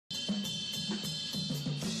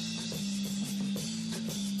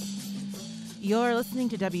You're listening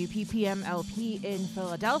to WPPM LP in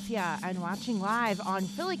Philadelphia and watching live on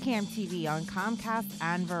PhillyCam TV on Comcast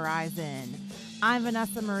and Verizon. I'm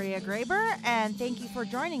Vanessa Maria Graber, and thank you for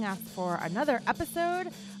joining us for another episode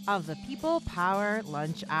of the People Power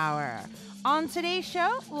Lunch Hour. On today's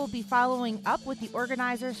show, we'll be following up with the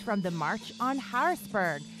organizers from the March on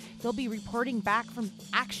Harrisburg. They'll be reporting back from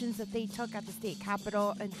actions that they took at the state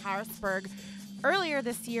capitol in Harrisburg earlier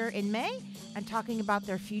this year in May and talking about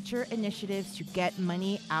their future initiatives to get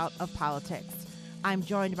money out of politics. I'm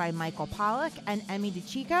joined by Michael Pollack and Emmy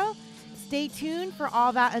DeChico. Stay tuned for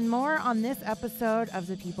all that and more on this episode of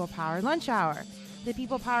the People Power Lunch Hour. The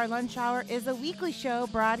People Power Lunch Hour is a weekly show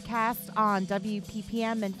broadcast on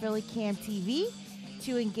WPPM and PhillyCam TV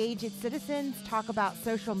to engage its citizens, talk about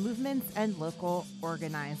social movements, and local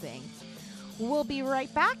organizing. We'll be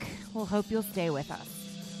right back. We'll hope you'll stay with us.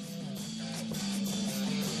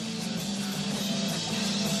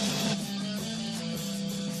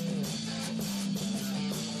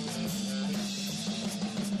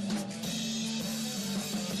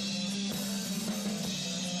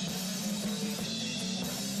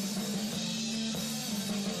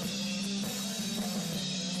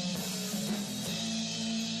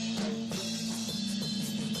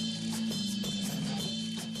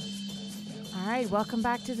 Welcome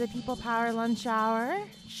back to the People Power Lunch Hour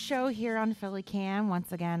show here on PhillyCam.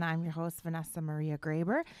 Once again, I'm your host, Vanessa Maria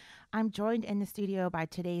Graber. I'm joined in the studio by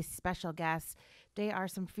today's special guests. They are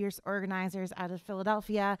some fierce organizers out of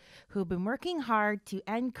Philadelphia who've been working hard to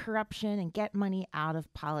end corruption and get money out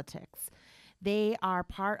of politics. They are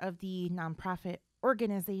part of the nonprofit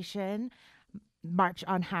organization March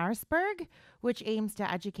on Harrisburg, which aims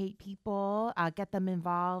to educate people, get them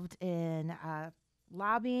involved in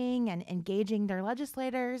lobbying and engaging their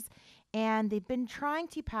legislators, and they've been trying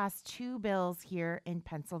to pass 2 bills here in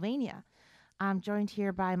Pennsylvania. I'm joined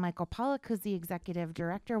here by Michael Pollack, who's the executive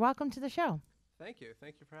director. Welcome to the show. Thank you.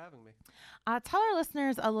 Thank you for having me. Tell our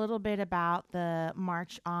listeners a little bit about the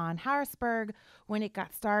March on Harrisburg, when it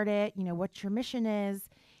got started, what your mission is,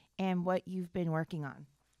 and what you've been working on.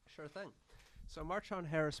 Sure thing. So March on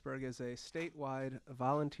Harrisburg is a statewide,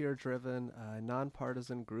 volunteer-driven,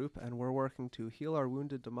 nonpartisan group, and we're working to heal our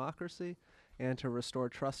wounded democracy and to restore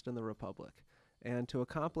trust in the Republic. And to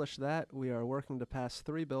accomplish that, we are working to pass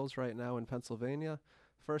 3 bills right now in Pennsylvania.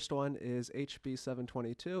 First one is HB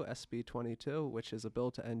 722, SB 22, which is a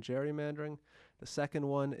bill to end gerrymandering. The second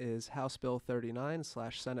one is House Bill 39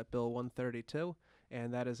 / Senate Bill 132,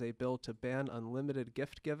 and that is a bill to ban unlimited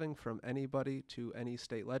gift giving from anybody to any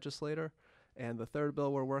state legislator. And the third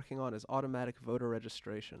bill we're working on is automatic voter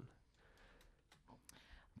registration.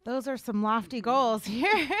 Those are some lofty goals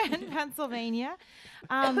here in Pennsylvania.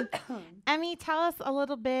 Emmy, tell us a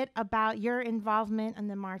little bit about your involvement in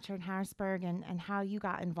the March on Harrisburg and how you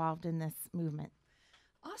got involved in this movement.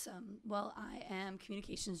 Awesome. Well, I am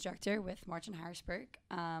communications director with March on Harrisburg.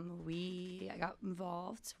 I got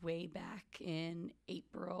involved way back in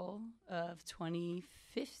April of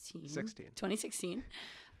 2016.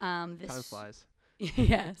 Time flies.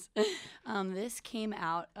 Yes. This came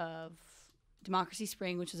out of Democracy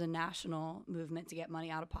Spring, which is a national movement to get money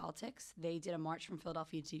out of politics. They did a march from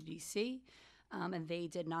Philadelphia to D.C., and they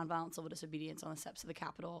did nonviolent civil disobedience on the steps of the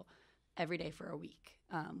Capitol every day for a week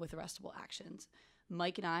with arrestable actions.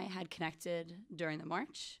 Mike and I had connected during the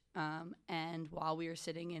march, and while we were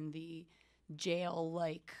sitting in the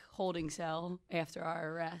jail-like holding cell after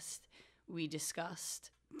our arrest, we discussed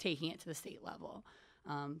taking it to the state level.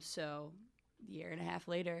 So a year and a half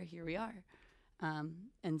later, here we are.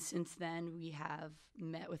 And since then, we have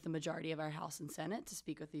met with the majority of our House and Senate to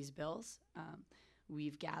speak with these bills.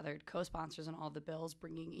 We've gathered co-sponsors on all the bills,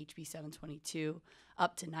 bringing HB 722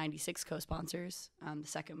 up to 96 co-sponsors, the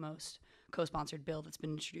second most co-sponsored bill that's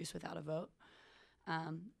been introduced without a vote.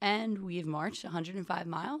 And we've marched 105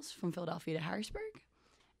 miles from Philadelphia to Harrisburg.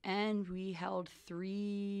 And we held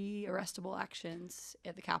 3 arrestable actions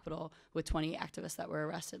at the Capitol with 20 activists that were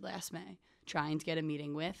arrested last May, trying to get a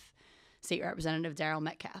meeting with State Representative Darrell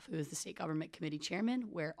Metcalf, who is the State Government Committee Chairman,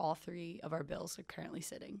 where all 3 of our bills are currently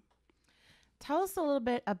sitting. Tell us a little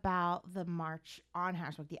bit about the March on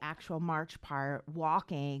Harrisburg, the actual march part,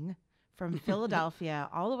 walking from Philadelphia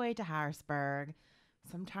all the way to Harrisburg,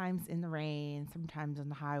 sometimes in the rain, sometimes on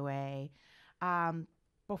the highway.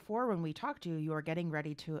 Before, when we talked to you, you were getting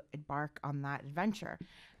ready to embark on that adventure.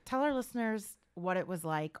 Tell our listeners what it was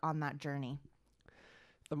like on that journey.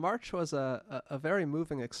 The march was a very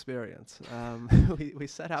moving experience. We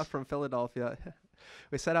set out from Philadelphia.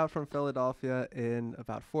 We set out from Philadelphia in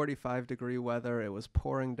about 45-degree weather. It was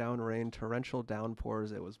pouring down rain, torrential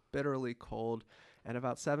downpours. It was bitterly cold, and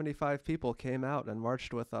about 75 people came out and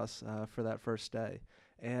marched with us for that first day.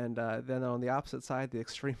 And then on the opposite side, the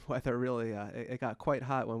extreme weather really, it got quite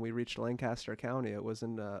hot when we reached Lancaster County. It was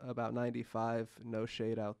in about 95, no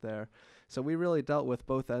shade out there. So we really dealt with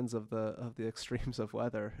both ends of the extremes of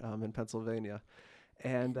weather in Pennsylvania.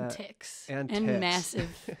 And ticks. And ticks.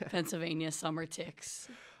 Massive Pennsylvania summer ticks.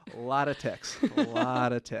 A lot of ticks. A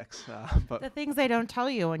lot of ticks. But The things they don't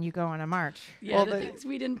tell you when you go on a march. Yeah, well, the things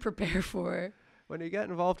we didn't prepare for. When you get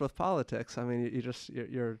involved with politics, I mean,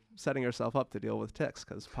 you're setting yourself up to deal with ticks,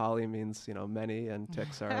 because poly means, many, and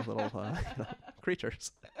ticks are little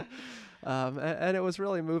creatures. And it was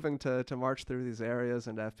really moving to march through these areas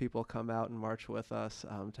and to have people come out and march with us,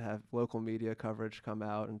 to have local media coverage come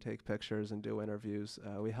out and take pictures and do interviews.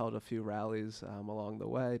 We held a few rallies along the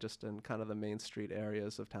way, just in kind of the main street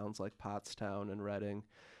areas of towns like Pottstown and Reading.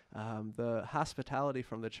 The hospitality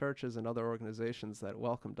from the churches and other organizations that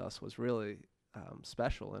welcomed us was really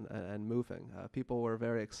special and moving. People were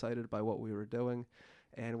very excited by what we were doing,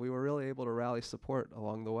 and we were really able to rally support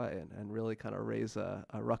along the way and really kind of raise a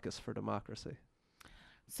ruckus for democracy.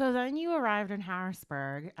 So then you arrived in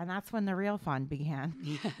Harrisburg, and that's when the real fun began.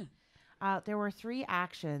 There were 3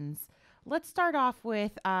 actions. Let's start off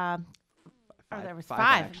with there was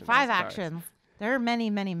five actions. There are many,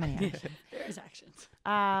 many, many actions. There's actions.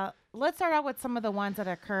 Let's start out with some of the ones that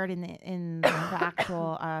occurred in the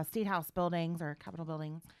actual State House buildings or Capitol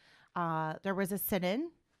buildings. There was a sit-in,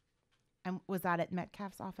 and was that at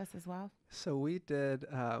Metcalf's office as well? So we did.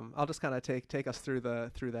 I'll just kind of take us through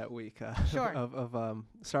that week. Sure. of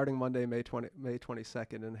starting Monday, May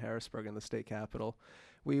 22nd in Harrisburg in the state capitol.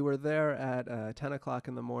 We were there at 10 o'clock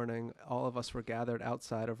in the morning. All of us were gathered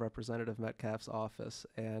outside of Representative Metcalf's office.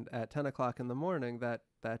 And at 10 o'clock in the morning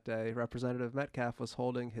that day, Representative Metcalf was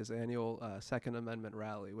holding his annual Second Amendment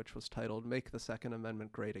rally, which was titled "Make the Second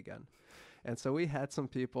Amendment Great Again." And so we had some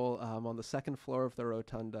people on the second floor of the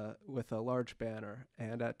rotunda with a large banner.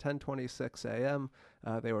 And at 10:26 a.m.,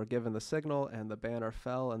 they were given the signal, and the banner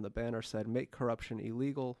fell, and the banner said, "Make corruption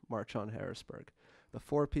illegal, march on Harrisburg." The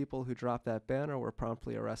 4 people who dropped that banner were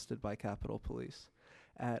promptly arrested by Capitol Police.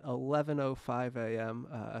 At 11:05 a.m.,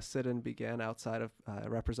 a sit-in began outside of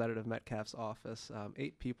Representative Metcalf's office.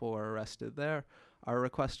 8 people were arrested there. Our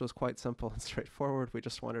request was quite simple and straightforward. We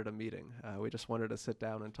just wanted a meeting. We just wanted to sit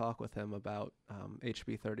down and talk with him about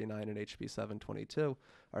HB 39 and HB 722,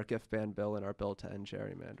 our gift ban bill and our bill to end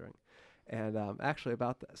gerrymandering. And actually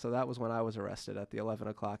so that was when I was arrested at the 11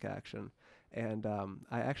 o'clock action. And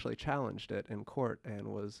I actually challenged it in court and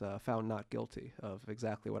was found not guilty of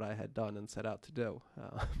exactly what I had done and set out to do.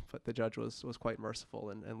 But the judge was quite merciful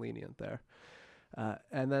and lenient there.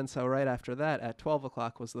 And then so right after that, at 12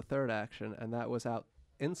 o'clock was the third action, and that was out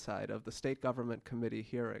inside of the state government committee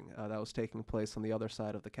hearing that was taking place on the other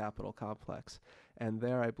side of the Capitol complex. And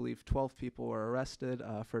there, I believe 12 people were arrested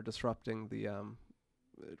for disrupting the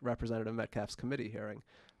Representative Metcalf's committee hearing,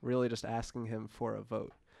 really just asking him for a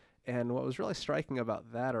vote. And what was really striking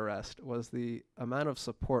about that arrest was the amount of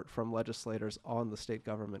support from legislators on the state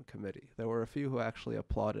government committee. There were a few who actually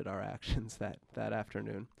applauded our actions that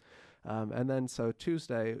afternoon. And then so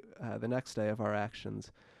Tuesday, the next day of our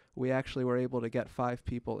actions, we actually were able to get 5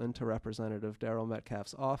 people into Representative Darrell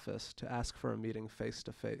Metcalf's office to ask for a meeting face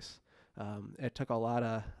to face. It took a lot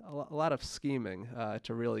of scheming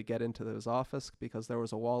to really get into his office, because there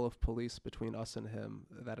was a wall of police between us and him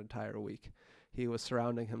that entire week. He was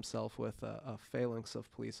surrounding himself with a phalanx of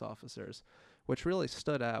police officers, which really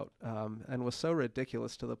stood out and was so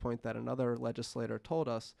ridiculous to the point that another legislator told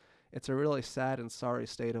us, "It's a really sad and sorry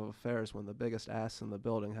state of affairs when the biggest ass in the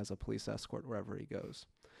building has a police escort wherever he goes."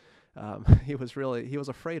 He was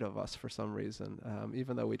afraid of us for some reason.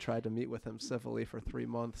 Even though we tried to meet with him civilly for 3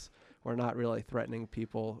 months, we're not really threatening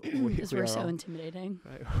people. Because we're so intimidating.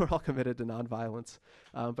 Right, we're all committed to nonviolence.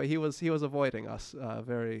 But he was avoiding us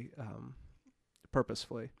very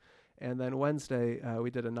purposefully. And then Wednesday,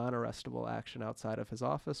 we did a non-arrestable action outside of his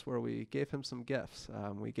office where we gave him some gifts.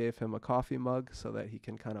 We gave him a coffee mug so that he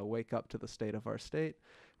can kind of wake up to the state of our state.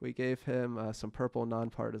 We gave him some purple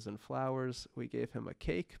nonpartisan flowers. We gave him a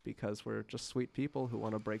cake because we're just sweet people who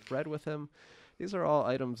want to break bread with him. These are all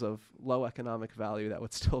items of low economic value that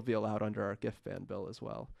would still be allowed under our gift ban bill as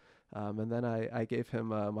well. And then I gave him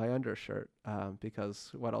my undershirt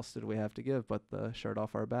because what else did we have to give but the shirt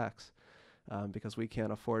off our backs? Because we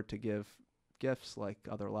can't afford to give gifts like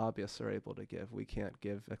other lobbyists are able to give. We can't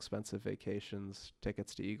give expensive vacations,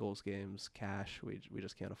 tickets to Eagles games, cash. We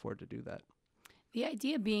just can't afford to do that. The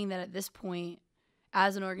idea being that at this point,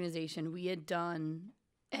 as an organization, we had done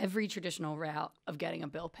every traditional route of getting a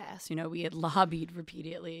bill passed. You know, we had lobbied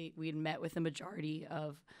repeatedly. We had met with the majority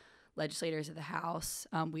of legislators of the House.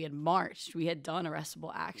 We had marched. We had done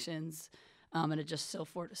arrestable actions. And it just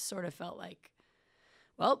sort of felt like,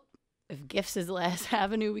 well, if gifts is the last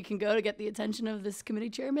avenue we can go to get the attention of this committee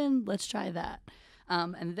chairman, let's try that.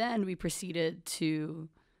 And then we proceeded to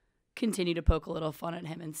continue to poke a little fun at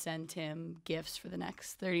him and send him gifts for the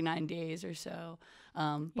next 39 days or so.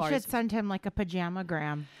 You should send him like a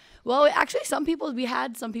pajamagram. Well, actually, we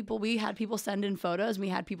had people send in photos. We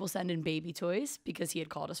had people send in baby toys because he had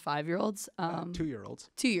called us 5-year-olds. 2-year-olds.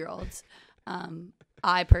 2-year-olds.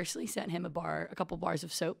 I personally sent him a couple bars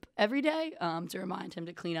of soap every day to remind him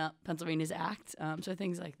to clean up Pennsylvania's act. So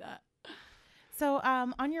things like that. So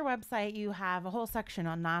on your website, you have a whole section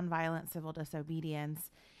on nonviolent civil disobedience.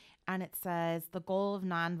 And it says the goal of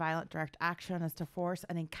nonviolent direct action is to force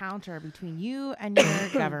an encounter between you and your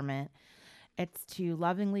government. It's to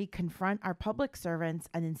lovingly confront our public servants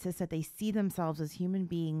and insist that they see themselves as human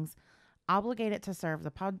beings obligated to serve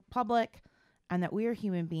the public, and that we are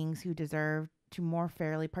human beings who deserve to more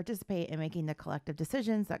fairly participate in making the collective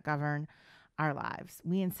decisions that govern our lives.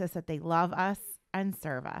 We insist that they love us and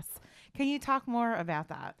serve us. Can you talk more about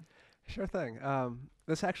that? Sure thing.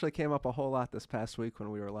 This actually came up a whole lot this past week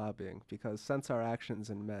when we were lobbying, because since our actions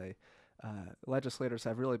in May, legislators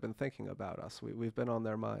have really been thinking about us. We've been on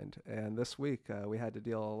their mind. And this week, we had to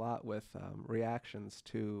deal a lot with reactions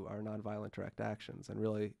to our nonviolent direct actions and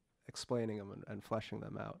really explaining them and fleshing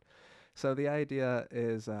them out. So the idea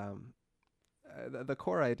is, the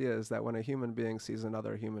core idea is that when a human being sees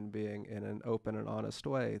another human being in an open and honest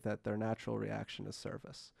way, that their natural reaction is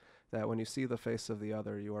service. That when you see the face of the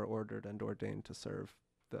other, you are ordered and ordained to serve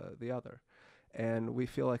the other. And we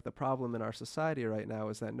feel like the problem in our society right now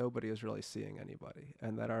is that nobody is really seeing anybody,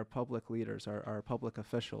 and that our public leaders, our public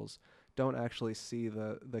officials, don't actually see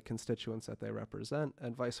the constituents that they represent,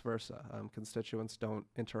 and vice versa. Constituents don't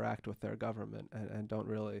interact with their government and don't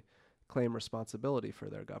really claim responsibility for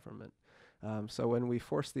their government. So when we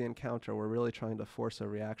force the encounter, we're really trying to force a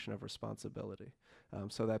reaction of responsibility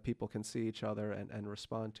so that people can see each other and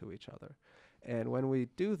respond to each other. And when we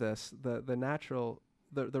do this,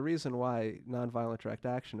 the reason why nonviolent direct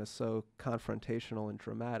action is so confrontational and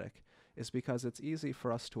dramatic is because it's easy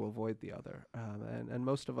for us to avoid the other. And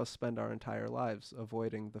most of us spend our entire lives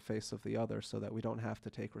avoiding the face of the other so that we don't have to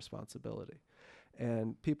take responsibility.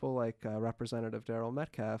 And people like Representative Darrell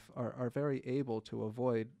Metcalf are very able to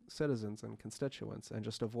avoid citizens and constituents and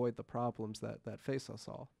just avoid the problems that face us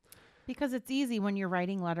all. Because it's easy when you're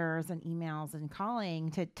writing letters and emails and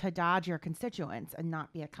calling to dodge your constituents and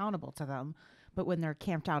not be accountable to them. But when they're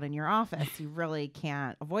camped out in your office, you really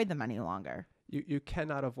can't avoid them any longer. You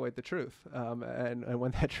cannot avoid the truth. And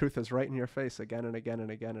when that truth is right in your face again and again and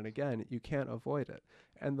again and again, you can't avoid it.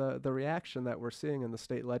 And the reaction that we're seeing in the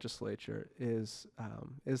state legislature is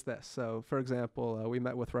this. So, for example, we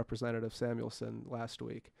met with Representative Samuelson last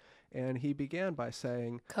week, and he began by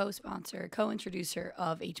saying... co-introducer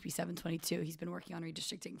of HB 722. He's been working on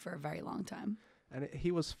redistricting for a very long time. And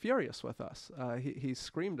he was furious with us. He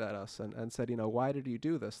screamed at us and said, why did you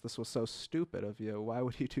do this? This was so stupid of you. Why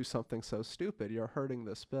would you do something so stupid? You're hurting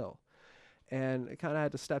this bill. And I kind of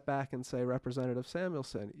had to step back and say, Representative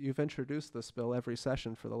Samuelson, you've introduced this bill every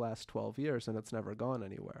session for the last 12 years, and it's never gone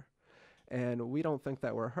anywhere. And we don't think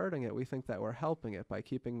that we're hurting it. We think that we're helping it by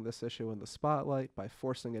keeping this issue in the spotlight, by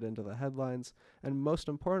forcing it into the headlines, and most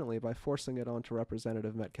importantly, by forcing it onto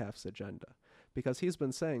Representative Metcalf's agenda. Because he's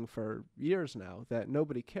been saying for years now that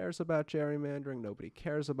nobody cares about gerrymandering, nobody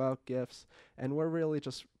cares about gifts, and we're really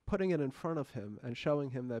just putting it in front of him and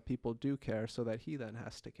showing him that people do care so that he then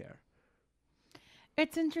has to care.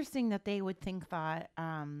 It's interesting that they would think that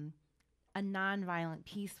a nonviolent,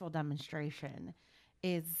 peaceful demonstration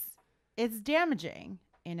is damaging,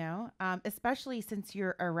 especially since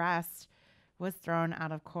your arrest was thrown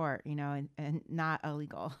out of court, and not a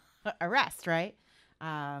legal arrest, right?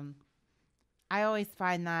 I always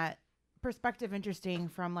find that perspective interesting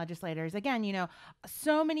from legislators. Again,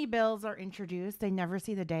 so many bills are introduced. They never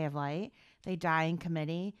see the day of light. They die in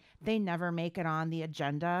committee. They never make it on the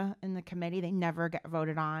agenda in the committee. They never get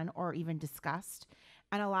voted on or even discussed.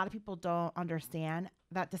 And a lot of people don't understand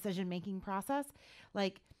that decision-making process.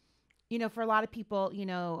 Like, for a lot of people,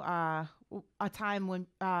 a time when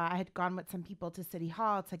I had gone with some people to City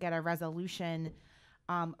Hall to get a resolution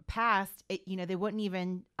passed, they wouldn't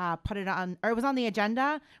even put it on, or it was on the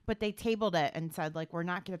agenda, but they tabled it and said, like, we're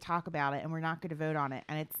not going to talk about it and we're not going to vote on it.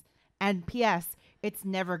 And P.S., it's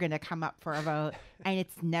never going to come up for a vote and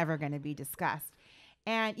it's never going to be discussed.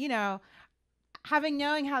 And, having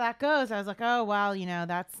knowing how that goes, I was like, oh well,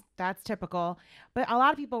 that's typical. But a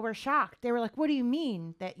lot of people were shocked. They were like, what do you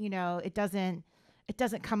mean that it doesn't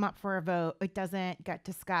come up for a vote? It doesn't get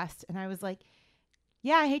discussed? And I was like,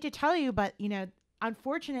 yeah, I hate to tell you, but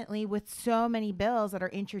unfortunately, with so many bills that are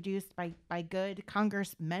introduced by good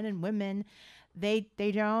congressmen and women, they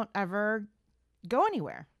don't ever go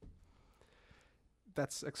anywhere.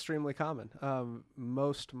 That's extremely common.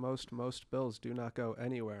 Most bills do not go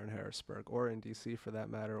anywhere in Harrisburg or in D.C. for that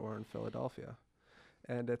matter, or in Philadelphia.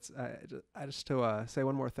 And it's I just to say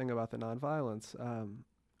one more thing about the nonviolence.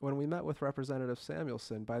 When we met with Representative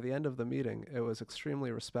Samuelson, by the end of the meeting, it was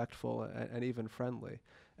extremely respectful and even friendly.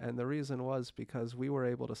 And the reason was because we were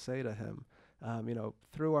able to say to him,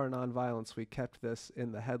 through our nonviolence, we kept this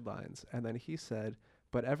in the headlines. And then he said,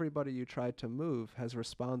 but everybody you tried to move has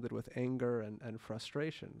responded with anger and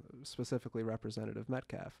frustration, specifically Representative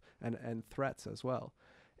Metcalf, and threats as well.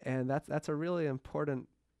 And that's a really important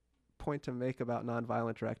point to make about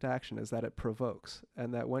nonviolent direct action, is that it provokes,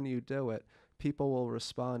 and that when you do it, people will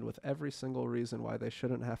respond with every single reason why they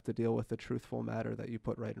shouldn't have to deal with the truthful matter that you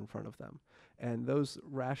put right in front of them. And those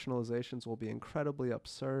rationalizations will be incredibly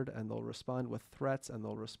absurd, and they'll respond with threats, and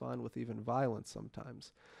they'll respond with even violence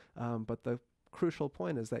sometimes. But the crucial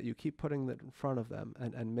point is that you keep putting it in front of them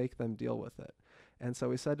and make them deal with it. And so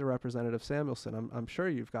we said to Representative Samuelson, I'm sure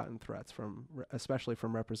you've gotten threats especially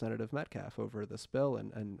from Representative Metcalf over this bill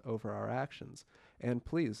and over our actions. And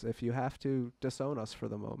please, if you have to, disown us for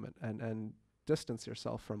the moment and distance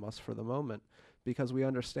yourself from us for the moment, because we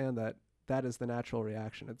understand that is the natural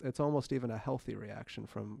reaction. It's almost even a healthy reaction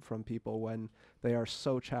from people when they are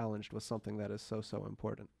so challenged with something that is so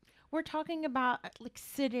important. We're talking about like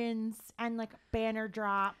sit-ins and like banner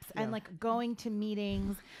drops and like going to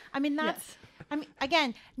meetings. I mean,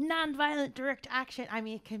 again, nonviolent direct action. I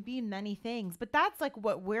mean, it can be many things, but that's like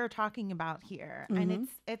what we're talking about here. Mm-hmm. And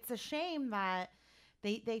it's a shame that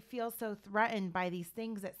they feel so threatened by these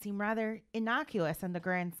things that seem rather innocuous in the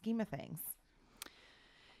grand scheme of things.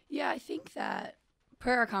 Yeah, I think that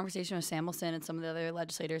per our conversation with Samuelson and some of the other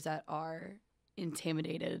legislators that are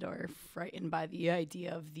intimidated or frightened by the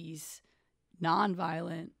idea of these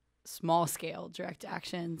nonviolent, small-scale direct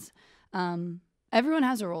actions, everyone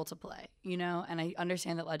has a role to play, and I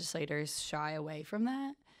understand that legislators shy away from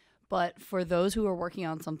that. But for those who are working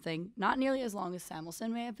on something, not nearly as long as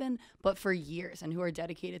Samuelson may have been, but for years, and who are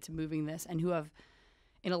dedicated to moving this, and who have,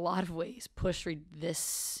 in a lot of ways, pushed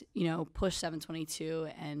this, push 722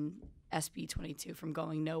 and SB 22 from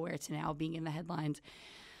going nowhere to now being in the headlines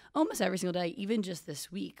almost every single day, even just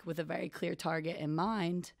this week, with a very clear target in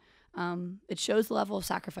mind, it shows the level of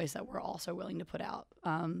sacrifice that we're also willing to put out.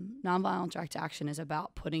 Nonviolent direct action is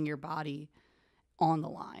about putting your body on the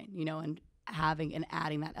line, and having and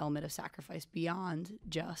adding that element of sacrifice beyond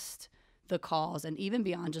just the cause and even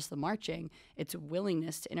beyond just the marching. It's a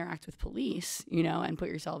willingness to interact with police, and put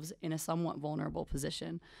yourselves in a somewhat vulnerable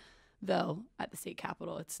position. Though at the state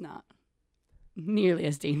capitol, it's not nearly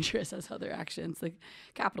as dangerous as other actions. The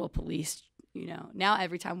Capitol Police, now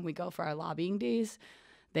every time we go for our lobbying days,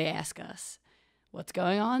 they ask us, what's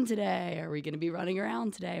going on today? Are we going to be running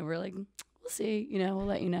around today? And we're like, we'll see, we'll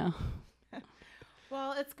let you know.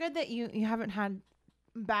 Well, it's good that you haven't had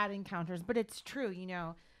bad encounters, but it's true,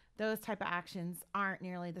 those type of actions aren't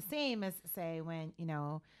nearly the same as, say, when,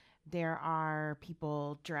 there are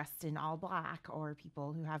people dressed in all black, or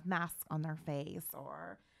people who have masks on their face,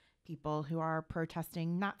 or people who are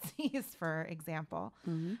protesting Nazis, for example.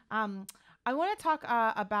 Mm-hmm. I want to talk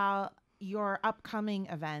about your upcoming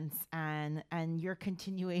events and your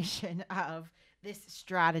continuation of this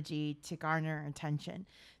strategy to garner attention.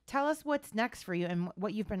 Tell us what's next for you and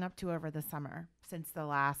what you've been up to over the summer since the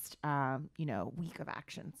last, week of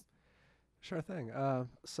actions. Sure thing.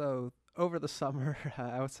 So over the summer,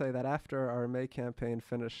 I would say that after our May campaign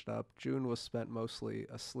finished up, June was spent mostly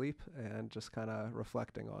asleep and just kind of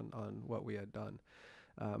reflecting on what we had done.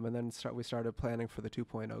 And then we started planning for the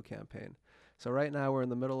 2.0 campaign. So right now we're in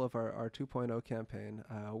the middle of our 2.0 campaign.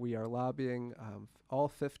 We are lobbying all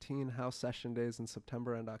 15 House session days in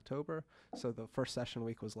September and October. So the first session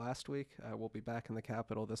week was last week. We'll be back in the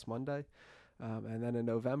Capitol this Monday. And then in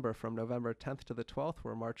November, from November 10th to the 12th,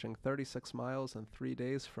 we're marching 36 miles in 3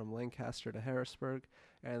 days from Lancaster to Harrisburg.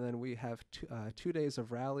 And then we have 2 days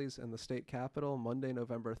of rallies in the state capitol, Monday,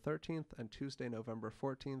 November 13th and Tuesday, November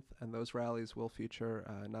 14th. And those rallies will feature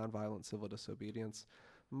nonviolent civil disobedience,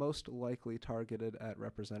 most likely targeted at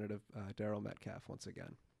Representative Darryl Metcalf once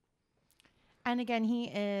again. And again, he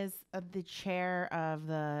is the chair of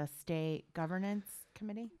the state governance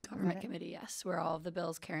committee? Government committee, yes, where all of the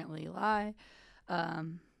bills currently lie.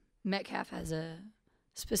 Metcalf has a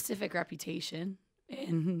specific reputation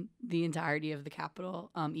in the entirety of the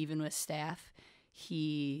Capitol, even with staff.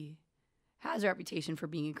 He has a reputation for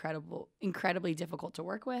being incredibly difficult to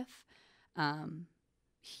work with. A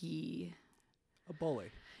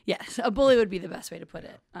bully. Yes, a bully would be the best way to put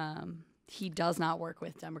it. He does not work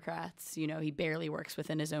with Democrats. He barely works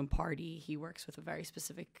within his own party. He works with a very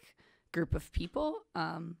specific group of people.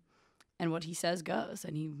 And what he says goes,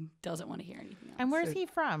 and he doesn't want to hear anything else. And where's he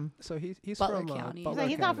from? So he's Butler from County. Butler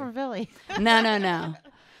He's not from Philly. No.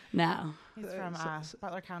 He's from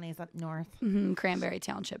Butler County. Is up north. Cranberry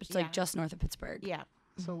Township. It's like just north of Pittsburgh. Yeah.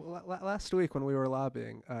 So last week when we were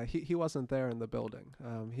lobbying, he wasn't there in the building.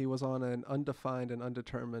 He was on an undefined and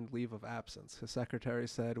undetermined leave of absence. His secretary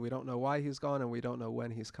said, we don't know why he's gone and we don't know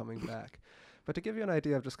when he's coming back. But to give you an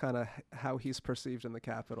idea of just kind of how he's perceived in the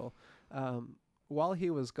Capitol, while he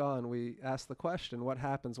was gone, we asked the question, what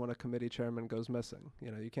happens when a committee chairman goes missing?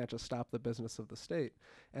 You can't just stop the business of the state.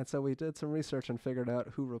 And so we did some research and figured out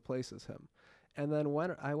who replaces him. And then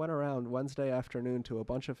when I went around Wednesday afternoon to a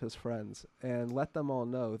bunch of his friends and let them all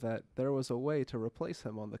know that there was a way to replace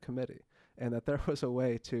him on the committee, and that there was a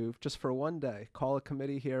way to, just for one day, call a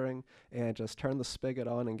committee hearing and just turn the spigot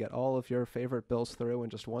on and get all of your favorite bills through in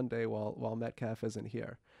just one day while Metcalf isn't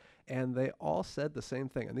here. And they all said the same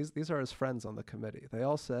thing. And these are his friends on the committee. They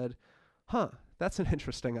all said, that's an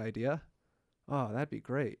interesting idea. Oh, that'd be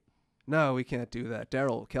great. No, we can't do that.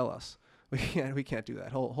 Daryl will kill us. We can't do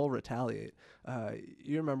that. He'll retaliate.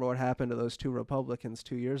 You remember what happened to those two Republicans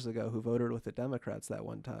 2 years ago who voted with the Democrats that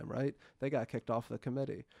one time, right? They got kicked off the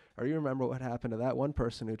committee. Or you remember what happened to that one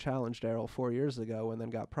person who challenged Daryl 4 years ago and then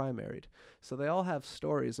got primaried. So they all have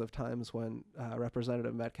stories of times when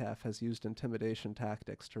Representative Metcalf has used intimidation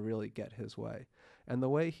tactics to really get his way. And the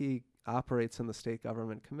way he operates in the state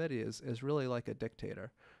government committee is really like a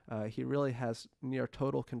dictator. He really has near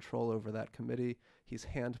total control over that committee. He's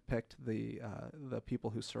handpicked the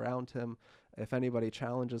people who surround him. If anybody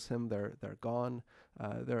challenges him, they're gone.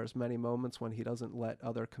 There's many moments when he doesn't let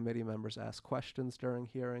other committee members ask questions during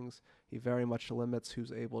hearings. He very much limits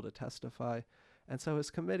who's able to testify. And so his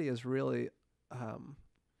committee is really,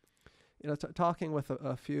 talking with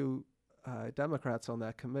a few Democrats on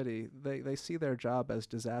that committee, they see their job as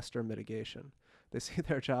disaster mitigation. They see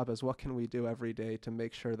their job as what can we do every day to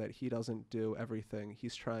make sure that he doesn't do everything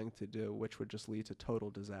he's trying to do, which would just lead to total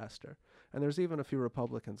disaster. And there's even a few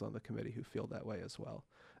Republicans on the committee who feel that way as well.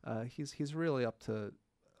 He's really up to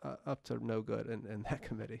no good in that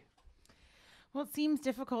committee. Well, it seems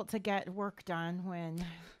difficult to get work done when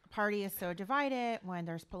a party is so divided, when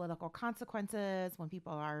there's political consequences, when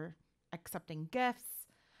people are accepting gifts.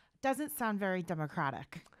 Doesn't sound very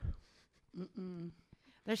democratic. Mm-mm.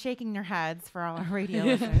 They're shaking their heads for all our radio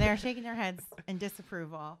listeners. They're shaking their heads in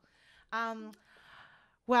disapproval.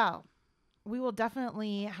 Well, we will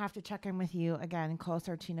definitely have to check in with you again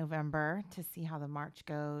closer to November to see how the march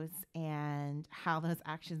goes and how those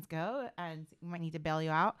actions go. And we might need to bail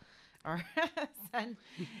you out or send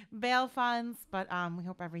bail funds, but we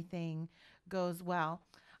hope everything goes well.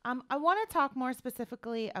 I want to talk more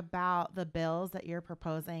specifically about the bills that you're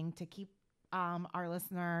proposing to keep our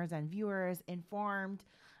listeners and viewers informed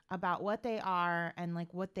about what they are and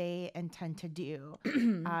like what they intend to do.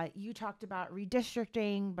 You talked about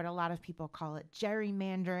redistricting, but a lot of people call it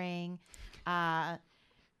gerrymandering. I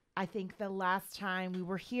think the last time we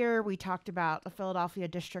were here, we talked about the Philadelphia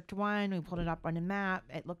District 1. We pulled it up on a map.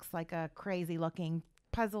 It looks like a crazy looking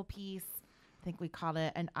puzzle piece. I think we called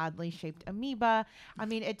it an oddly shaped amoeba. I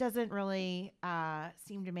mean, it doesn't really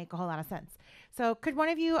seem to make a whole lot of sense. So could one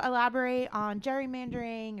of you elaborate on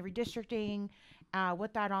gerrymandering, redistricting,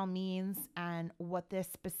 what that all means, and what this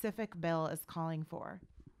specific bill is calling for?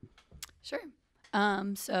 Sure.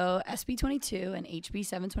 So SB 22 and HB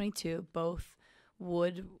 722 both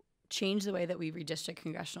would change the way that we redistrict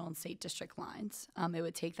congressional and state district lines. It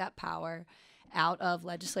would take that power out of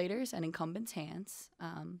legislators and incumbents' hands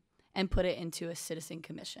and put it into a citizen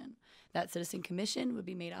commission. That citizen commission would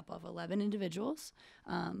be made up of 11 individuals,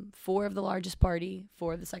 4 of the largest party,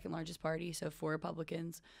 4 of the second largest party, so 4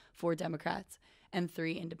 Republicans, 4 Democrats, and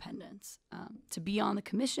 3 independents. To be on the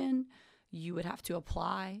commission, you would have to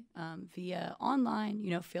apply via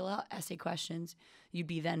online, fill out essay questions. You'd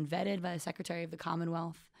be then vetted by the Secretary of the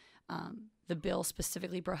Commonwealth. The bill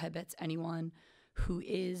specifically prohibits anyone who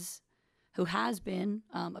has been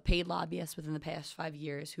a paid lobbyist within the past 5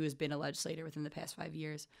 years, who has been a legislator within the past 5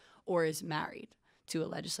 years, or is married to a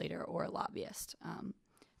legislator or a lobbyist,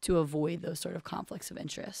 to avoid those sort of conflicts of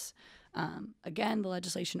interest. Again, the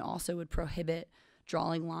legislation also would prohibit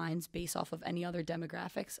drawing lines based off of any other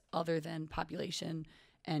demographics other than population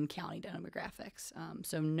and county demographics.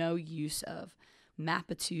 So no use of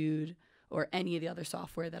Mapitude, or any of the other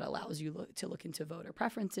software that allows you to look into voter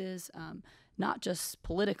preferences, not just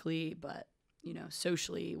politically, but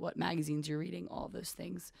socially, what magazines you're reading, all of those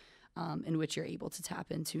things, in which you're able to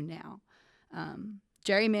tap into now.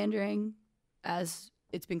 Gerrymandering, as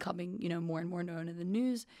it's been coming, more and more known in the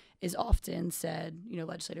news, is often said,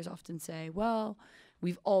 legislators often say, well,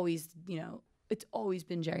 we've always, it's always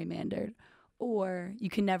been gerrymandered, or you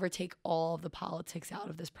can never take all of the politics out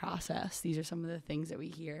of this process. These are some of the things that we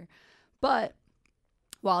hear. But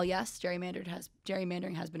while, yes, gerrymandering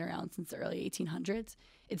has been around since the early 1800s,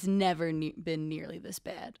 it's never been nearly this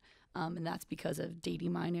bad. And that's because of data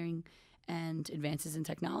mining and advances in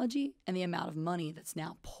technology and the amount of money that's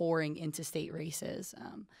now pouring into state races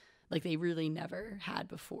like they really never had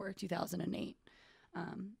before 2008.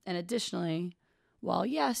 And additionally, while,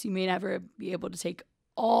 yes, you may never be able to take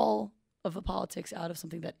all of the politics out of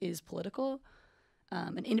something that is political,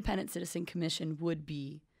 an independent citizen commission would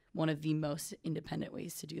be one of the most independent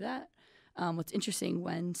ways to do that. What's interesting,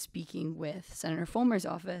 when speaking with Senator Fulmer's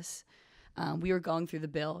office, we were going through the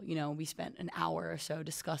bill. We spent an hour or so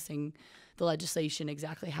discussing the legislation,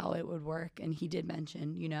 exactly how it would work. And he did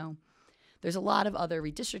mention, there's a lot of other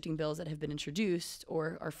redistricting bills that have been introduced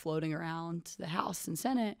or are floating around the House and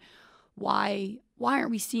Senate. Why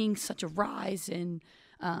aren't we seeing such a rise in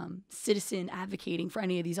citizen advocating for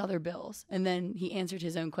any of these other bills? And then he answered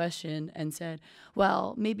his own question and said,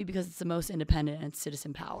 well, maybe because it's the most independent and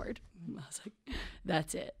citizen powered. I was like,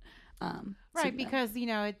 that's it. Right, because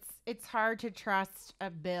it's hard to trust a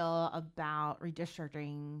bill about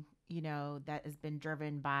redistricting, that has been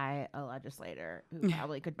driven by a legislator who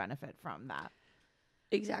probably could benefit from that.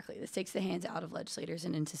 Exactly. This takes the hands out of legislators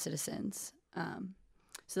and into citizens.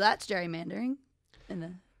 So that's gerrymandering.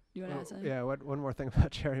 You want to add something? Yeah, one more thing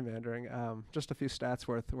about gerrymandering. Just a few stats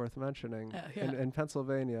worth mentioning. In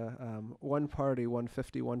Pennsylvania, one party won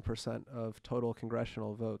 51% of total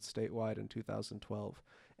congressional votes statewide in 2012.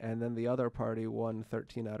 And then the other party won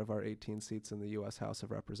 13 out of our 18 seats in the U.S. House of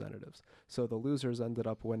Representatives. So the losers ended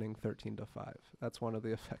up winning 13-5. That's one of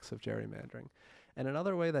the effects of gerrymandering. And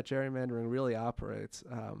another way that gerrymandering really operates,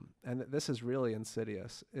 and this is really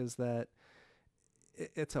insidious, is that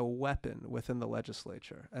it's a weapon within the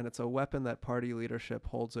legislature, and it's a weapon that party leadership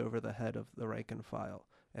holds over the head of the rank and file.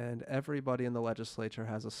 And everybody in the legislature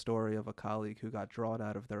has a story of a colleague who got drawn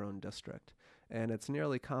out of their own district. And it's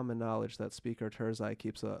nearly common knowledge that Speaker Turzai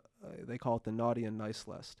keeps they call it the naughty and nice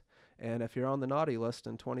list. And if you're on the naughty list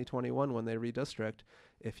in 2021 when they redistrict,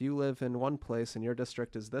 if you live in one place and your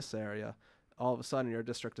district is this area, all of a sudden your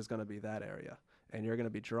district is going to be that area. And you're going to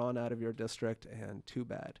be drawn out of your district, and too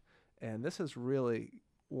bad. And this is really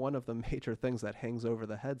one of the major things that hangs over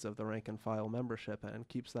the heads of the rank and file membership and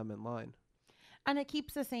keeps them in line. And it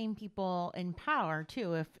keeps the same people in power,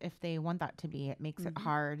 too, if they want that to be. It makes it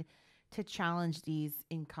hard to challenge these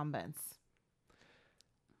incumbents.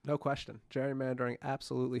 No question. Gerrymandering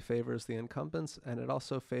absolutely favors the incumbents, and it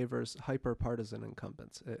also favors hyper-partisan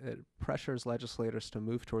incumbents. It pressures legislators to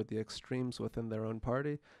move toward the extremes within their own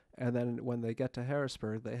party, and then when they get to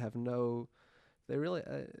Harrisburg, they have it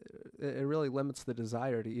really limits the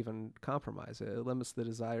desire to even compromise. It limits the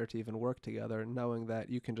desire to even work together, knowing that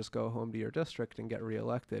you can just go home to your district and get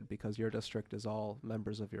reelected because your district is all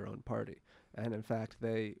members of your own party. And in fact,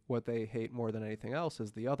 what they hate more than anything else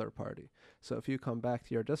is the other party. So if you come back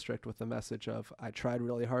to your district with the message of, I tried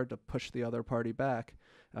really hard to push the other party back,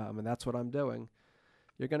 and that's what I'm doing,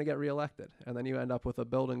 you're going to get reelected. And then you end up with a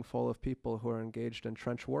building full of people who are engaged in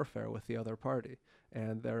trench warfare with the other party.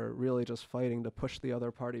 And they're really just fighting to push the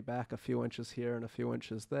other party back a few inches here and a few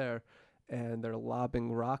inches there. And they're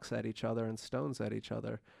lobbing rocks at each other and stones at each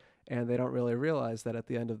other. And they don't really realize that at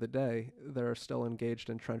the end of the day, they're still engaged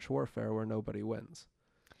in trench warfare where nobody wins.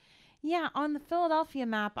 Yeah, on the Philadelphia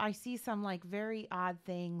map, I see some very odd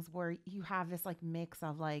things where you have this mix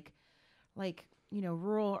of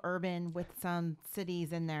rural, urban with some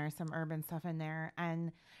cities in there, some urban stuff in there.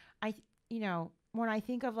 And when I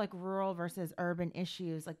think of rural versus urban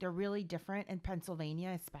issues, they're really different in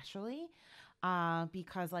Pennsylvania, especially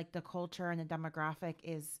because the culture and the demographic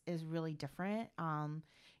is really different.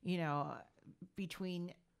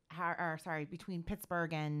 Between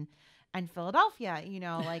Pittsburgh and Philadelphia,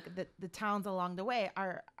 the towns along the way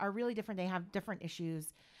are really different. They have different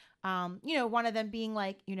issues. One of them being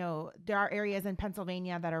there are areas in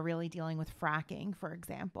Pennsylvania that are really dealing with fracking, for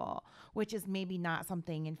example, which is maybe not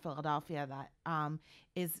something in Philadelphia that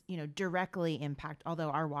is, directly impact, although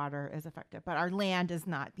our water is affected, but our land is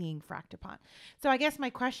not being fracked upon. So I guess my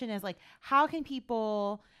question is how can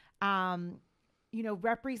people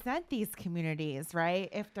represent these communities, right?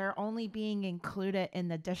 If they're only being included in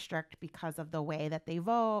the district because of the way that they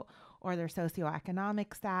vote or their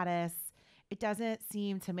socioeconomic status, it doesn't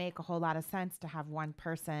seem to make a whole lot of sense to have one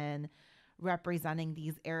person representing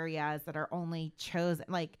these areas that are only chosen,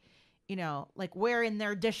 like we're in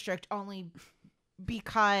their district only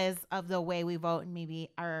because of the way we vote and maybe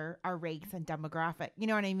our race and demographic. You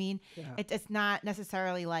know what I mean? Yeah. It's not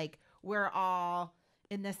necessarily like we're all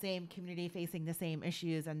in the same community facing the same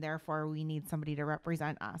issues and therefore we need somebody to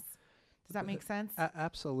represent us. Does that make sense?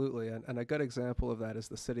 Absolutely. And a good example of that is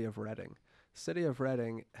the city of Reading. City of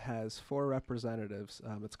Reading has 4 representatives.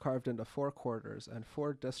 It's carved into 4 quarters and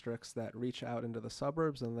 4 districts that reach out into the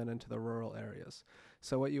suburbs and then into the rural areas.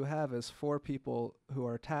 So what you have is 4 people who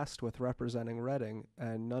are tasked with representing Reading,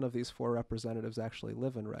 and none of these 4 representatives actually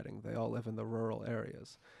live in Reading. They all live in the rural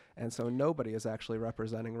areas. And so nobody is actually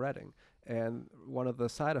representing Reading. And one of the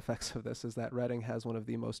side effects of this is that Reading has one of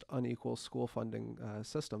the most unequal school funding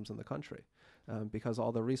systems in the country. Because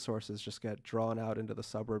all the resources just get drawn out into the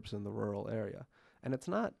suburbs and the rural area. And it's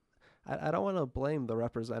not, I don't want to blame the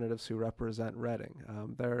representatives who represent Reading.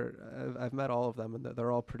 I've met all of them, and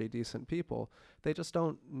they're all pretty decent people. They just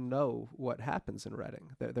don't know what happens in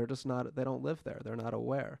Reading. They're just not, they don't live there. They're not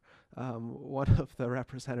aware. One of the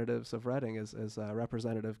representatives of Reading is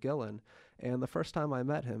Representative Gillen. And the first time I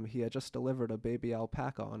met him, he had just delivered a baby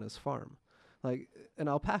alpaca on his farm. Like, an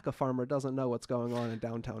alpaca farmer doesn't know what's going on in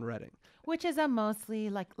downtown Reading. Which is a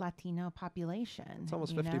mostly like Latino population. It's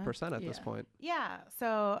almost 50% at this point. Yeah.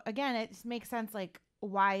 So again, it just makes sense. Like,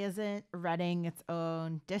 why isn't Reading its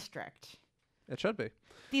own district? It should be.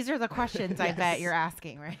 These are the questions I bet you're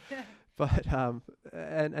asking, right? But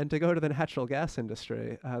and to go to the natural gas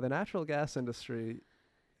industry,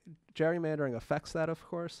 gerrymandering affects that, of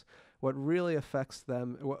course. What really affects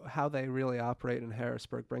them, how they really operate in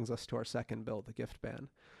Harrisburg, brings us to our second bill, the gift ban.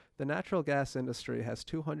 The natural gas industry has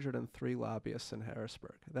 203 lobbyists in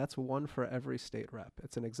Harrisburg. That's 1 for every state rep.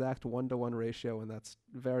 It's an exact 1-to-1 ratio, and that's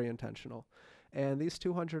very intentional. And these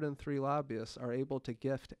 203 lobbyists are able to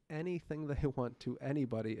gift anything they want to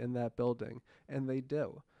anybody in that building, and they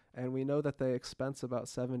do. And we know that they expense about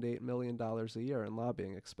 $7 to $8 million a year in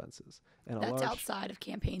lobbying expenses. And that's outside of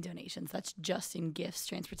campaign donations. That's just in gifts,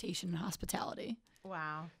 transportation, and hospitality.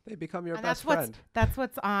 Wow. They become your best friend. That's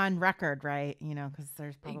what's on record, right? Because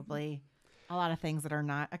there's probably a lot of things that are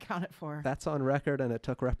not accounted for. That's on record, and it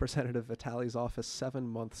took Representative Vitale's office 7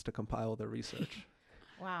 months to compile the research.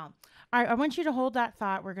 Wow. All right, I want you to hold that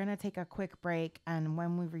thought. We're going to take a quick break, and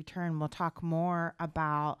when we return, we'll talk more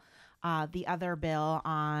about the other bill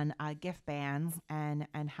on gift bans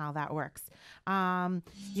and how that works.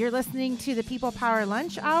 You're listening to the People Power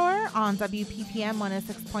Lunch Hour on WPPM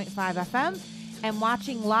 106.5 FM and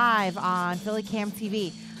watching live on Philly Cam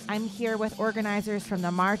TV. I'm here with organizers from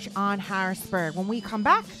the March on Harrisburg. When we come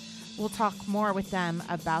back, we'll talk more with them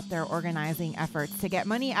about their organizing efforts to get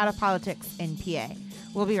money out of politics in PA.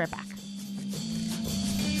 We'll be right back.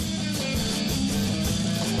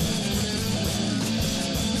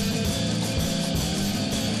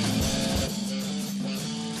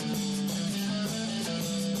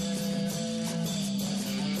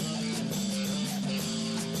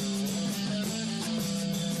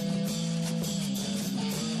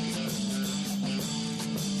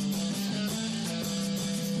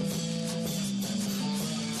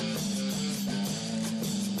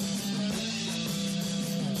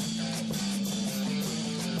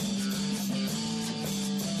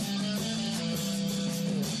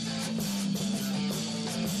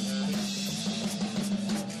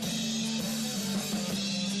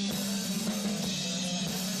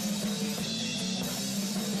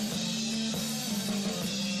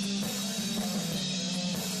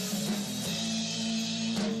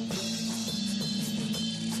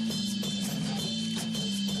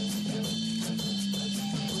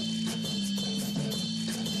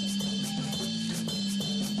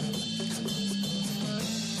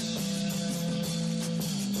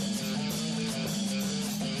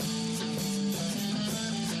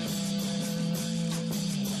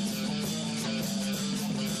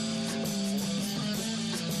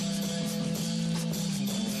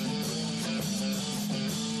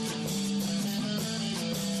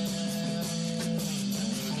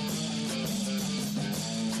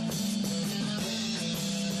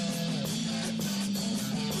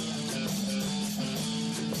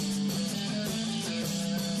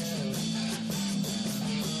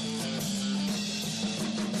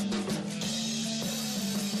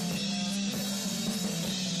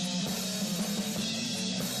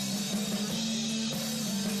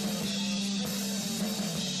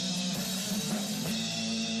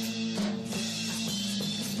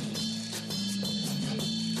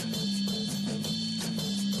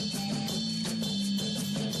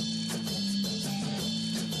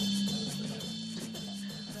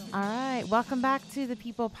 right, welcome back to the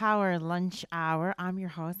People Power Lunch Hour. I'm your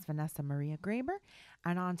host, Vanessa Maria Graber,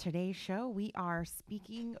 and on today's show, we are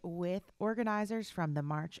speaking with organizers from the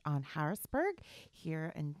March on Harrisburg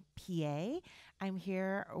here in PA. I'm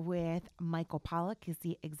here with Michael Pollock, who's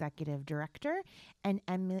the executive director, and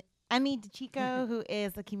Emmy DeChico, who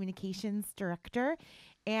is the communications director,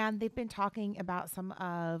 and they've been talking about some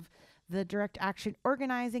of the direct action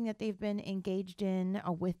organizing that they've been engaged in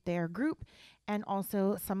with their group, and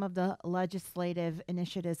also some of the legislative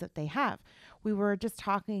initiatives that they have. We were just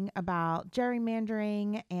talking about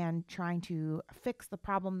gerrymandering and trying to fix the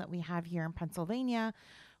problem that we have here in Pennsylvania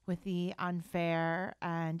with the unfair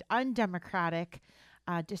and undemocratic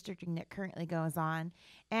districting that currently goes on.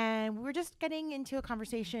 And we're just getting into a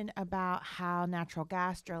conversation about how natural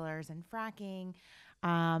gas drillers and fracking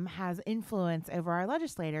has influence over our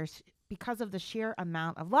legislators because of the sheer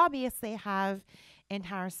amount of lobbyists they have in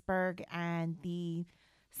Harrisburg and the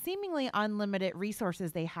seemingly unlimited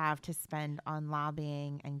resources they have to spend on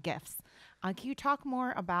lobbying and gifts. Can you talk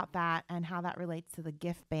more about that and how that relates to the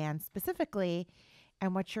gift ban specifically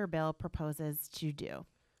and what your bill proposes to do?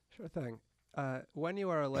 Sure thing. When you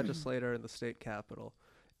are a legislator in the state capitol,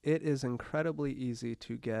 it is incredibly easy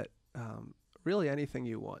to get really anything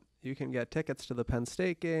you want. You can get tickets to the Penn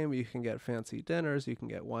State game, you can get fancy dinners, you can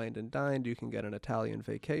get wined and dined, you can get an Italian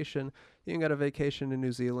vacation, you can get a vacation in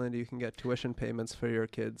New Zealand, you can get tuition payments for your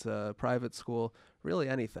kids' private school, really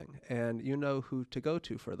anything. And you know who to go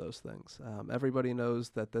to for those things. Everybody knows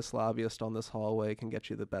that this lobbyist on this hallway can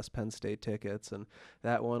get you the best Penn State tickets, and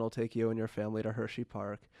that one will take you and your family to Hershey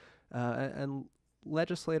Park. And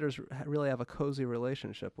legislators really have a cozy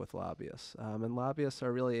relationship with lobbyists, and lobbyists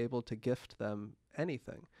are really able to gift them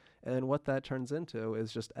anything. And what that turns into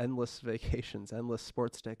is just endless vacations, endless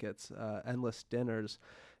sports tickets, endless dinners.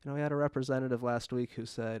 We had a representative last week who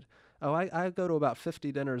said, oh, I go to about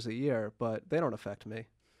 50 dinners a year, but they don't affect me.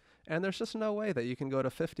 And there's just no way that you can go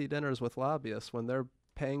to 50 dinners with lobbyists when they're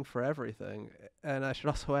paying for everything. And I should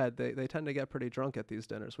also add, they tend to get pretty drunk at these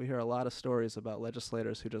dinners. We hear a lot of stories about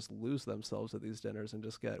legislators who just lose themselves at these dinners and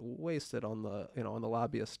just get wasted on the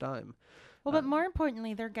lobbyist dime. Well, but more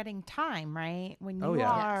importantly, they're getting time, right? When you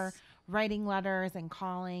are writing letters and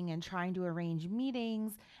calling and trying to arrange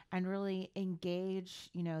meetings and really engage,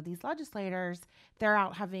 these legislators, they're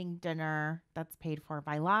out having dinner that's paid for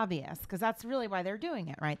by lobbyists, because that's really why they're doing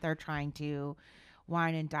it, right? They're trying to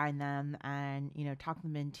wine and dine them and, talk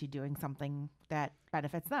them into doing something that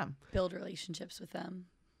benefits them. Build relationships with them.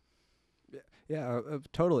 Yeah,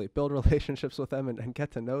 totally. Build relationships with them and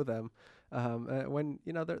get to know them. When,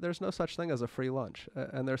 there's no such thing as a free lunch.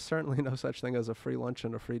 And there's certainly no such thing as a free lunch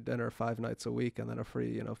and a free dinner 5 nights a week and then a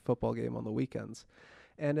free, football game on the weekends.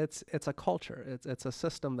 And it's a culture. It's a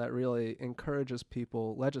system that really encourages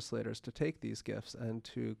people, legislators, to take these gifts and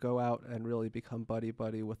to go out and really become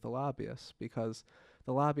buddy-buddy with the lobbyists, because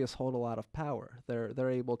the lobbyists hold a lot of power.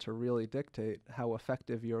 They're able to really dictate how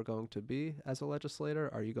effective you're going to be as a legislator.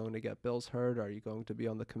 Are you going to get bills heard? Are you going to be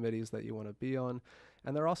on the committees that you want to be on?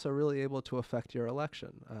 And they're also really able to affect your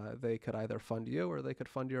election. They could either fund you or they could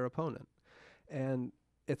fund your opponent. And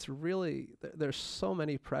it's really, there's so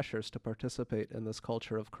many pressures to participate in this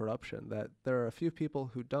culture of corruption that there are a few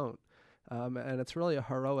people who don't. And it's really a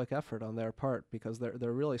heroic effort on their part, because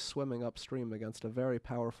they're really swimming upstream against a very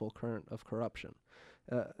powerful current of corruption.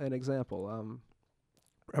 An example,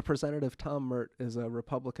 Representative Tom Mert is a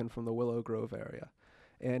Republican from the Willow Grove area,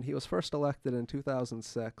 and he was first elected in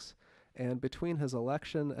 2006. And between his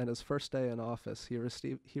election and his first day in office, he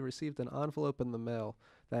received an envelope in the mail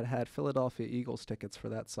that had Philadelphia Eagles tickets for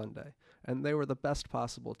that Sunday. And they were the best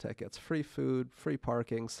possible tickets: free food, free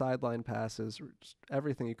parking, sideline passes,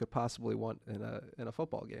 everything you could possibly want in a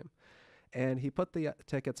football game. And he put the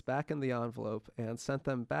tickets back in the envelope and sent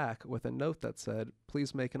them back with a note that said,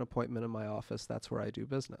 "Please make an appointment in my office. That's where I do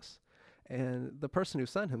business." And the person who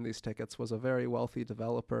sent him these tickets was a very wealthy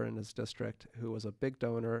developer in his district who was a big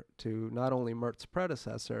donor to not only Mert's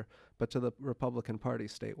predecessor, but to the Republican Party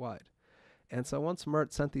statewide. And so once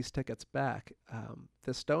Mert sent these tickets back,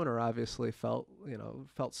 this donor obviously felt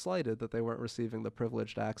slighted that they weren't receiving the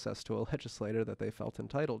privileged access to a legislator that they felt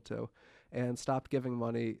entitled to, and stopped giving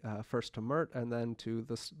money first to Mert and then to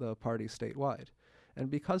the party statewide. And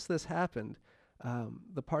because this happened,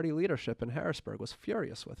 the party leadership in Harrisburg was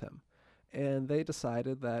furious with him. And they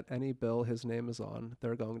decided that any bill his name is on,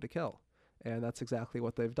 they're going to kill. And that's exactly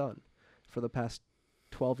what they've done for the past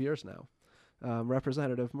 12 years now.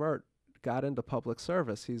 Representative Mert got into public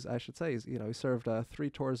service. He served 3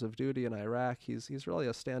 tours of duty in Iraq. He's really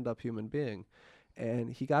a stand-up human being.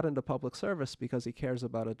 And he got into public service because he cares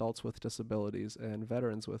about adults with disabilities and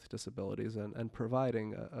veterans with disabilities and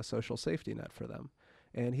providing a social safety net for them.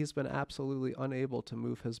 And he's been absolutely unable to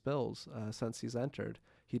move his bills since he's entered.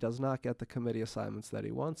 He does not get the committee assignments that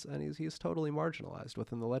he wants, and he's totally marginalized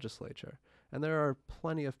within the legislature. And there are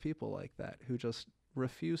plenty of people like that who just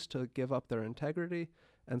refuse to give up their integrity,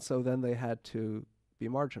 and so then they had to be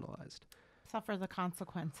marginalized. Suffer the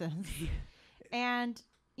consequences. And,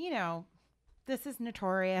 this is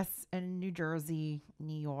notorious in New Jersey,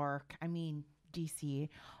 New York, DC,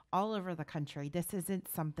 all over the country. This isn't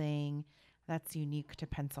something that's unique to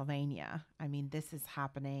Pennsylvania. This is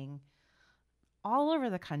happening all over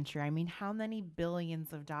the country. How many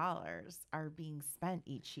billions of dollars are being spent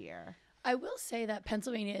each year? I will say that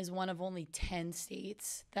Pennsylvania is one of only 10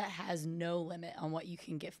 states that has no limit on what you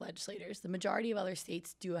can gift legislators. The majority of other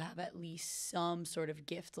states do have at least some sort of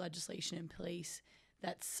gift legislation in place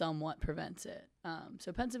that somewhat prevents it.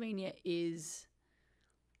 So Pennsylvania is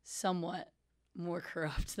somewhat more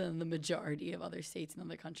corrupt than the majority of other states in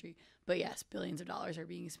the country. But yes, billions of dollars are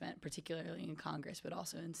being spent, particularly in Congress, but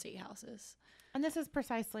also in state houses. And this is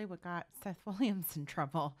precisely what got Seth Williams in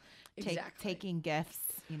trouble. Exactly. Taking gifts.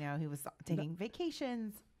 He was taking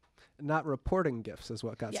vacations. Not reporting gifts is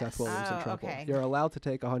what got Seth Williams in trouble. Okay. You're allowed to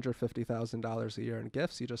take $150,000 a year in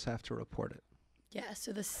gifts. You just have to report it. Yeah,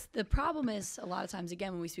 so the problem is a lot of times,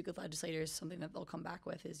 again, when we speak with legislators, something that they'll come back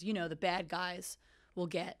with is, the bad guys will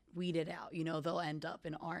get weeded out. They'll end up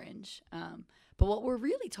in orange. But what we're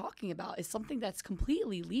really talking about is something that's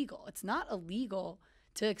completely legal. It's not illegal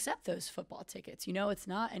to accept those football tickets.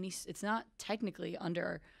 It's not technically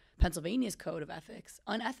under Pennsylvania's code of ethics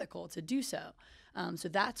unethical to do so. So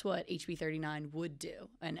that's what HB 39 would do,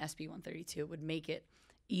 and SB 132 would make it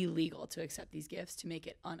illegal to accept these gifts, to make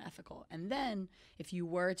it unethical. And then if you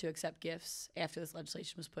were to accept gifts after this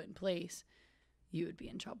legislation was put in place, you would be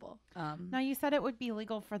in trouble. Now, you said it would be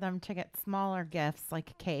legal for them to get smaller gifts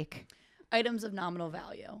like cake. Items of nominal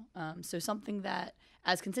value. So something that,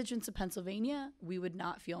 as constituents of Pennsylvania, we would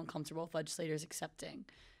not feel uncomfortable with legislators accepting.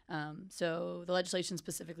 So the legislation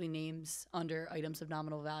specifically names under items of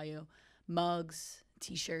nominal value mugs,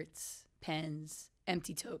 T-shirts, pens,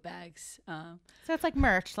 empty tote bags. So it's like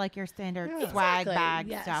merch, like your standard swag Exactly, bag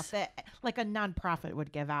yes. stuff that like a nonprofit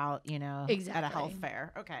would give out, Exactly. at a health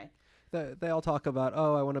fair. Okay. They all talk about,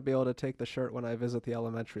 I want to be able to take the shirt when I visit the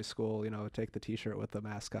elementary school, take the T-shirt with the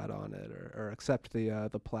mascot on it, or accept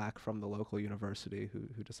the plaque from the local university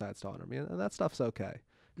who decides to honor me, and that stuff's okay.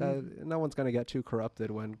 No one's going to get too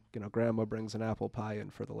corrupted when grandma brings an apple pie in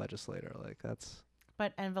for the legislator. Like that's.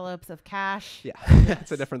 But envelopes of cash. Yeah,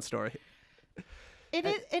 it's a different story. It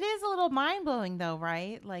is a little mind blowing though,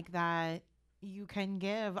 right? Like that. You can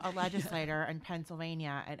give a legislator in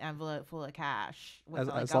Pennsylvania an envelope full of cash. With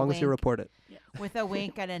As long as you report it. Yeah. With a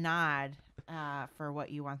wink and a nod for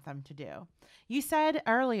what you want them to do. You said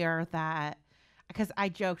earlier that, because I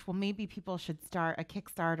joked, well, maybe people should start a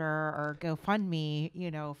Kickstarter or GoFundMe,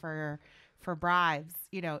 for bribes.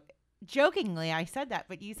 Jokingly, I said that,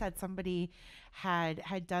 but you said somebody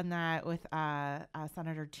had done that with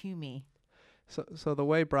Senator Toomey. So the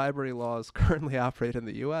way bribery laws currently operate in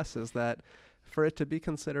the U.S. is that for it to be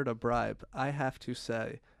considered a bribe, I have to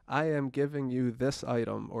say, I am giving you this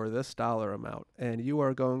item or this dollar amount, and you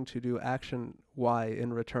are going to do action Y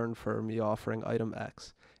in return for me offering item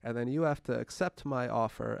X. And then you have to accept my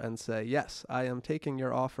offer and say, yes, I am taking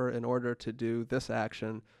your offer in order to do this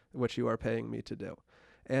action, which you are paying me to do.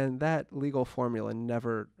 And that legal formula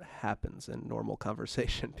never happens in normal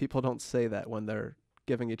conversation. People don't say that when they're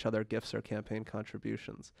giving each other gifts or campaign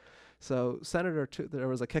contributions. So there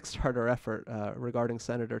was a Kickstarter effort regarding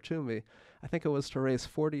Senator Toomey. I think it was to raise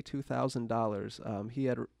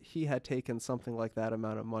 $42,000. He had taken something like that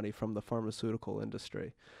amount of money from the pharmaceutical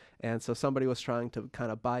industry. And so somebody was trying to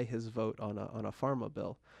kind of buy his vote on a pharma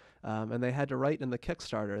bill. And they had to write in the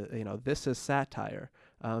Kickstarter, this is satire,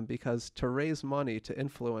 because to raise money to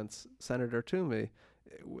influence Senator Toomey,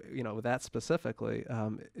 that specifically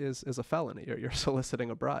is a felony. You're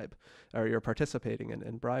soliciting a bribe, or you're participating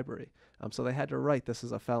in bribery. So they had to write this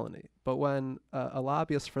is a felony. But when a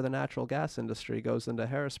lobbyist for the natural gas industry goes into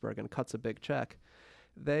Harrisburg and cuts a big check,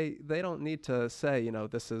 they don't need to say,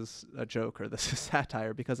 this is a joke or this is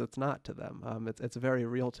satire, because it's not to them. It's very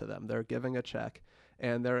real to them. They're giving a check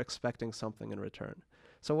and they're expecting something in return.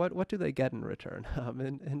 So what do they get in return?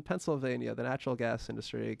 In Pennsylvania, the natural gas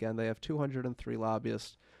industry, again, they have 203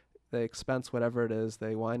 lobbyists. They expense whatever it is.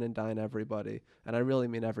 They wine and dine everybody. And I really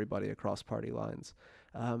mean everybody across party lines.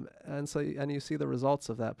 And you see the results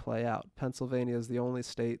of that play out. Pennsylvania is the only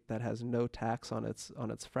state that has no tax on its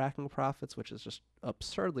fracking profits, which is just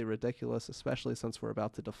absurdly ridiculous, especially since we're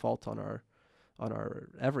about to default on our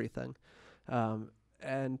everything.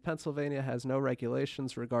 And Pennsylvania has no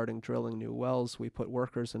regulations regarding drilling new wells. We put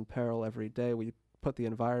workers in peril every day. We put the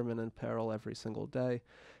environment in peril every single day.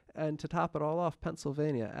 And to top it all off,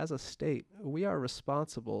 Pennsylvania, as a state, we are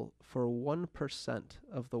responsible for 1%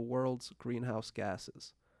 of the world's greenhouse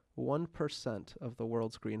gases. 1% of the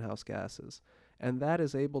world's greenhouse gases. And that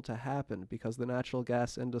is able to happen because the natural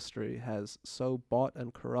gas industry has so bought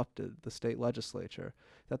and corrupted the state legislature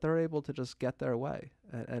that they're able to just get their way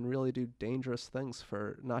and really do dangerous things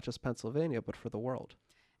for not just Pennsylvania, but for the world.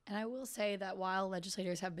 And I will say that while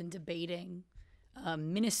legislators have been debating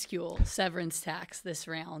minuscule severance tax this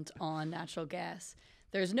round on natural gas,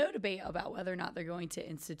 there's no debate about whether or not they're going to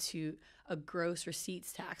institute a gross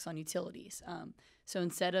receipts tax on utilities. So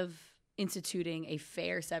instead of instituting a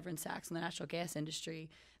fair severance tax on the natural gas industry,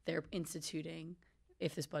 they're instituting,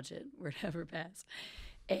 if this budget were to ever pass,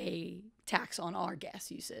 a tax on our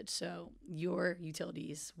gas usage. So your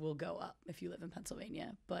utilities will go up if you live in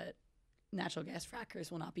Pennsylvania, but natural gas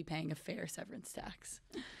frackers will not be paying a fair severance tax.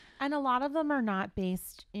 And a lot of them are not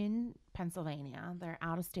based in Pennsylvania. They're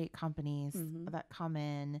out-of-state companies that come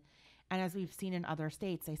in. And as we've seen in other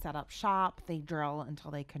states, they set up shop, they drill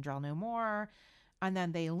until they can drill no more, and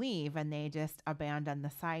then they leave and they just abandon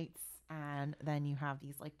the sites. And then you have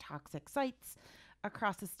these like toxic sites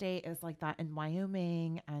across the state. Is like that in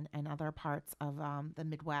Wyoming and other parts of the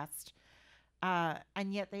Midwest.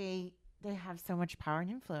 And yet they have so much power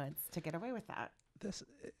and influence to get away with that.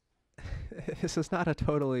 This is not a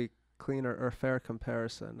totally clean or fair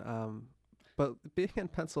comparison. But being in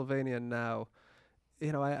Pennsylvania now,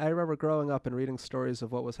 I remember growing up and reading stories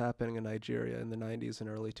of what was happening in Nigeria in the 90s and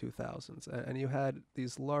early 2000s. And you had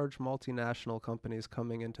these large multinational companies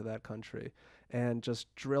coming into that country and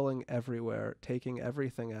just drilling everywhere, taking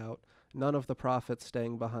everything out, none of the profits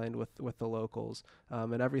staying behind with the locals,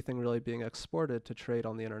 and everything really being exported to trade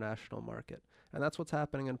on the international market. And that's what's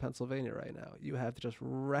happening in Pennsylvania right now. You have just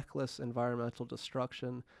reckless environmental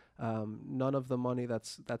destruction. None of the money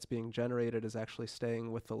that's being generated is actually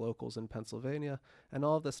staying with the locals in Pennsylvania. And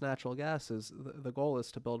all of this natural gas the goal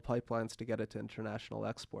is to build pipelines to get it to international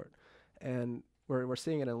export. And we're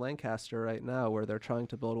seeing it in Lancaster right now, where they're trying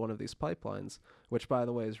to build one of these pipelines, which, by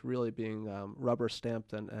the way, is really being rubber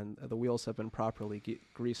stamped, and the wheels have been properly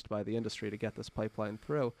greased by the industry to get this pipeline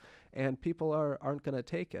through. And people aren't going to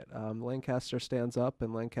take it. Lancaster Stands Up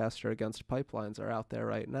and Lancaster Against Pipelines are out there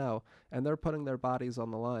right now, and they're putting their bodies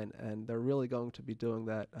on the line, and they're really going to be doing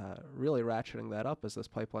that, really ratcheting that up as this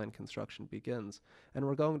pipeline construction begins. And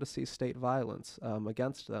we're going to see state violence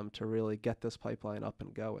against them to really get this pipeline up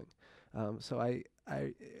and going. So it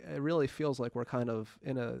really feels like we're kind of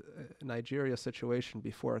in a Nigeria situation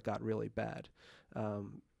before it got really bad.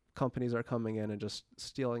 Companies are coming in and just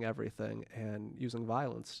stealing everything and using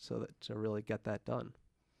violence to really get that done.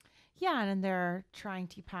 Yeah, and they're trying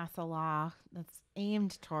to pass a law that's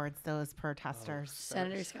aimed towards those protesters.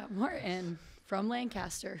 Senator Scott Morton from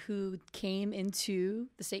Lancaster, who came into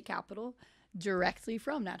the state capitol directly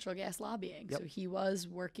from natural gas lobbying. Yep. So he was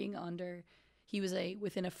working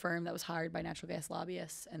within a firm that was hired by natural gas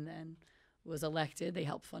lobbyists and then was elected. They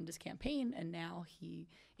helped fund his campaign, and now he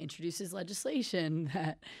introduces legislation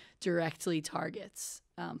that directly targets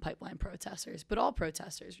pipeline protesters, but all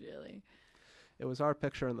protesters, really. It was our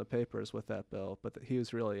picture in the papers with that bill, but he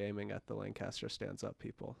was really aiming at the Lancaster Stands Up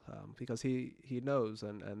people, because he knows,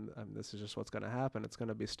 and this is just what's going to happen. It's going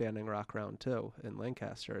to be Standing Rock Round 2 in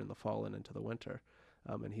Lancaster in the fall and into the winter,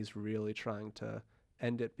 and he's really trying to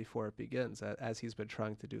end it before it begins, as he's been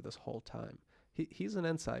trying to do this whole time. He's an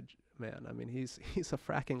inside man. I mean, he's a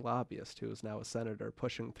fracking lobbyist who is now a senator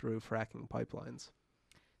pushing through fracking pipelines.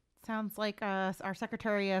 Sounds like our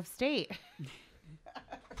Secretary of State.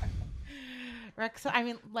 Rex, so,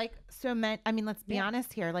 let's be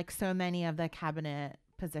honest here. Like so many of the cabinet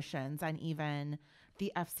positions, and even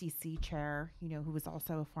the FCC chair, who was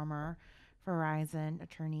also a former Verizon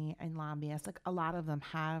attorney and lobbyist, like a lot of them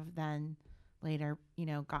have then later,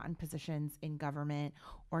 gotten positions in government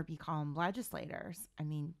or become legislators. I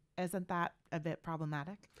mean, isn't that a bit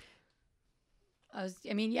problematic?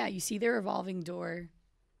 You see their revolving door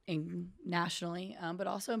nationally, but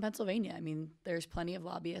also in Pennsylvania. I mean, there's plenty of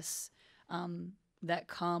lobbyists that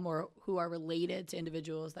come or who are related to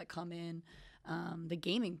individuals that come in. The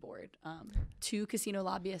gaming board, 2 casino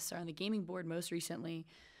lobbyists are on the gaming board. Most recently,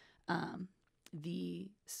 Senator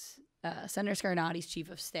Scarnati's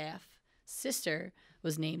chief of staff sister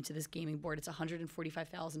was named to this gaming board. It's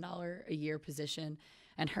 $145,000 a year position.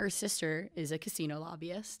 and her sister is a casino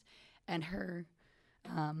lobbyist, and her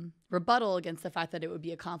rebuttal against the fact that it would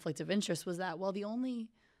be a conflict of interest was that, well, the only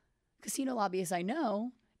casino lobbyist I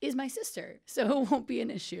know is my sister, so it won't be an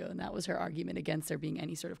issue. And that was her argument against there being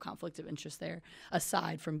any sort of conflict of interest there,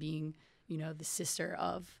 aside from being, the sister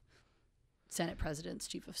of Senate President's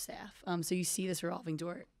chief of staff. So you see this revolving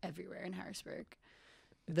door everywhere in Harrisburg.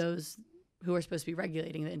 Those who are supposed to be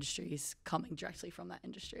regulating the industries coming directly from that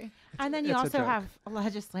industry. And then you also have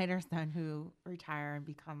legislators then who retire and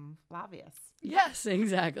become lobbyists. Yes,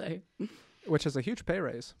 exactly. Which is a huge pay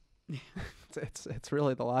raise. It's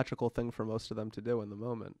really the logical thing for most of them to do in the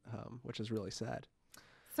moment, which is really sad.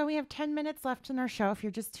 So we have 10 minutes left in our show. If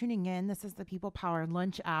you're just tuning in, this is the People Power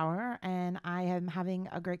Lunch Hour, and I am having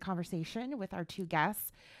a great conversation with our two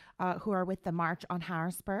guests who are with the March on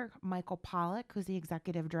Harrisburg, Michael Pollack, who's the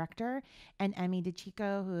executive director, and Emmy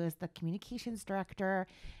DeChico, who is the communications director.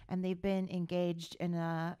 And they've been engaged in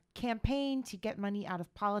a campaign to get money out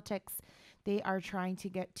of politics. They are trying to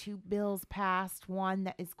get two bills passed, one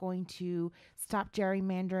that is going to stop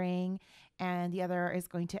gerrymandering, and the other is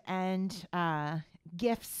going to end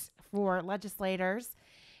gifts for legislators.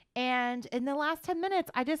 And in the last 10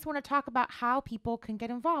 minutes, I just want to talk about how people can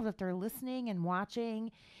get involved if they're listening and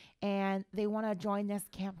watching and they want to join this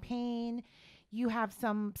campaign. You have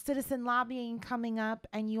some citizen lobbying coming up,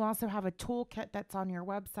 and you also have a toolkit that's on your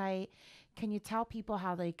website. Can you tell people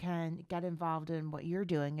how they can get involved in what you're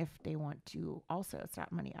doing if they want to also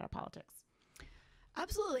stop money out of politics?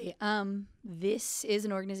 Absolutely. This is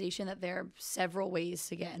an organization that there are several ways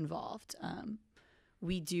to get involved.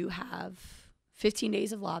 We do have 15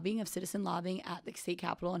 days of lobbying, of citizen lobbying at the state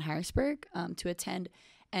capitol in Harrisburg. To attend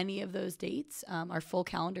any of those dates, our full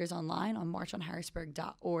calendar is online on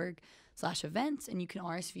marchonharrisburg.org/events, and you can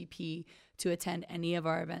RSVP to attend any of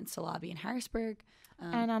our events to lobby in Harrisburg.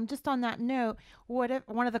 And just on that note, what if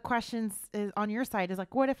one of the questions is on your site is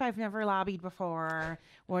like, what if I've never lobbied before?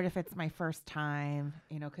 What if it's my first time?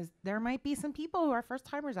 Because there might be some people who are first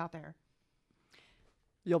timers out there.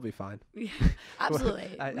 You'll be fine.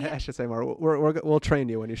 Absolutely. I should say more. We'll train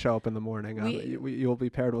you when you show up in the morning. You'll be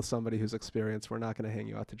paired with somebody who's experienced. We're not going to hang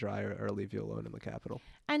you out to dry or leave you alone in the Capitol.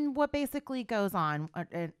 And what basically goes on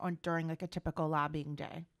during like a typical lobbying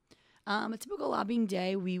day? A typical lobbying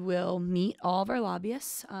day, we will meet all of our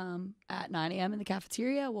lobbyists at 9 a.m. in the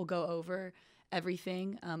cafeteria. We'll go over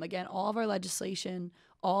everything. Again, all of our legislation,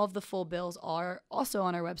 all of the full bills are also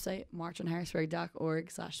on our website,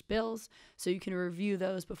 marchonharrisburg.org/bills. So you can review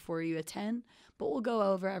those before you attend, but we'll go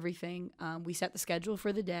over everything. We set the schedule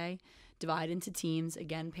for the day, divide into teams,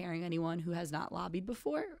 again, pairing anyone who has not lobbied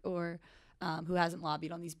before or who hasn't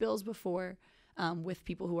lobbied on these bills before with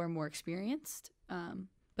people who are more experienced.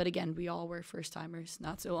 But again, we all were first timers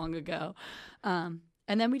not so long ago. And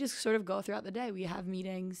then we just sort of go throughout the day. We have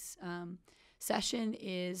meetings. Session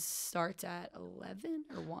starts at 11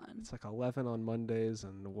 or 1. It's like 11 on Mondays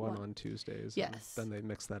and 1 on Tuesdays. Yes. And then they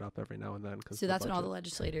mix that up every now and then. So that's when all the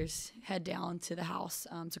legislators head down to the House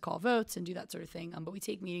to call votes and do that sort of thing. But we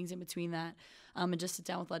take meetings in between that and just sit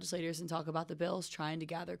down with legislators and talk about the bills, trying to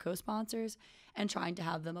gather co-sponsors and trying to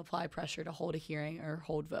have them apply pressure to hold a hearing or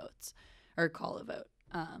hold votes or call a vote.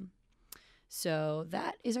 So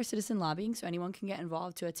that is our citizen lobbying. So anyone can get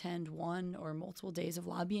involved to attend one or multiple days of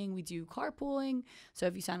lobbying. We do carpooling. So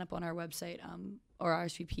if you sign up on our website or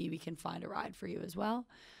RSVP, we can find a ride for you as well.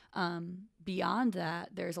 Beyond that,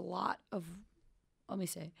 there's a lot of,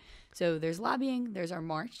 so there's lobbying, there's our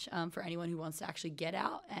march for anyone who wants to actually get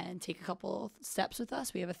out and take a couple steps with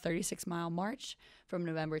us. We have a 36-mile march from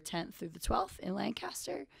November 10th through the 12th in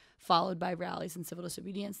Lancaster, followed by rallies and civil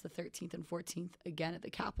disobedience the 13th and 14th again at the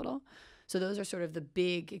Capitol. So those are sort of the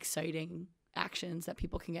big, exciting actions that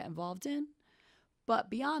people can get involved in. But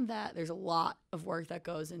beyond that, there's a lot of work that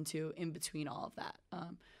goes into in between all of that.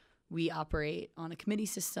 We operate on a committee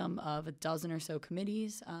system of a dozen or so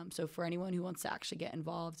committees. So for anyone who wants to actually get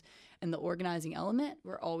involved in the organizing element,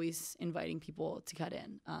 we're always inviting people to cut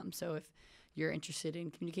in. So if you're interested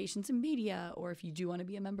in communications and media, or if you do want to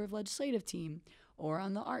be a member of legislative team, or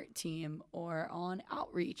on the art team, or on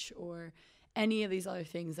outreach, or any of these other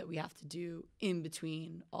things that we have to do in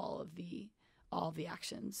between all of the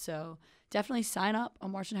actions. So definitely sign up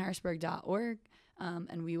on marchonharrisburg.org,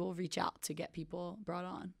 and we will reach out to get people brought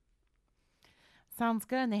on. Sounds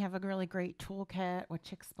good. And they have a really great toolkit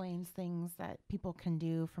which explains things that people can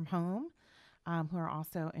do from home who are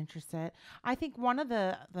also interested. I think one of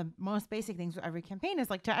the most basic things with every campaign is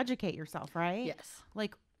like to educate yourself, right? Yes.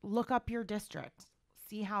 Like look up your district.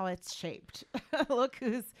 See how it's shaped. Look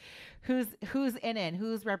who's in it,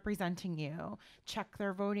 who's representing you. Check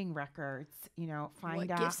their voting records. Find out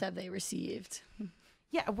what gifts have they received.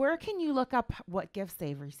 Yeah, where can you look up what gifts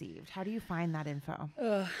they've received? How do you find that info?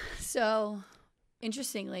 So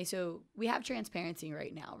interestingly, so we have transparency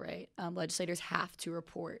right now, right? Legislators have to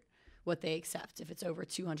report what they accept if it's over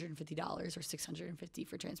 $250 or $650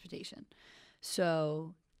 for transportation.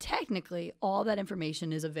 So technically, all that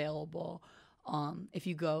information is available if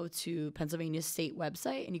you go to Pennsylvania's state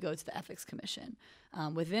website and you go to the Ethics Commission.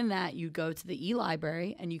 Within that, you go to the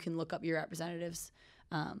e-library and you can look up your representative's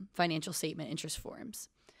financial statement interest forms.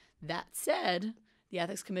 That said, the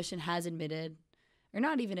Ethics Commission has admitted, or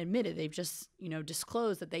not even admitted, they've just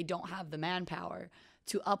disclosed that they don't have the manpower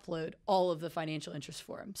to upload all of the financial interest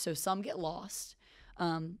forms. So some get lost.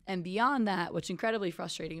 And beyond that, what's incredibly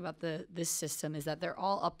frustrating about this system is that they're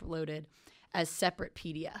all uploaded as separate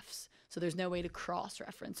PDFs. So there's no way to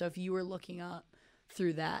cross-reference. So if you were looking up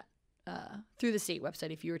through that, through the state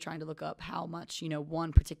website, if you were trying to look up how much,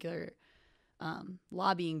 one particular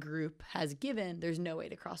lobbying group has given, there's no way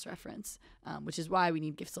to cross-reference, which is why we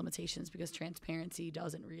need gifts limitations, because transparency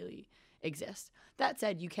doesn't really exist. That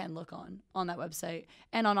said, you can look on that website,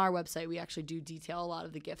 and on our website we actually do detail a lot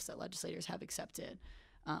of the gifts that legislators have accepted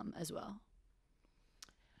as well.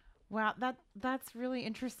 Wow, that's really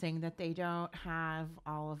interesting that they don't have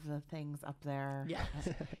all of the things up there. Yeah.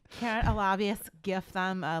 Can't a lobbyist gift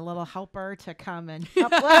them a little helper to come and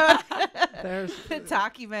upload the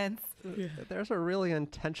documents? There's a really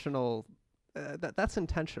intentional, that's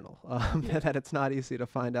intentional, that it's not easy to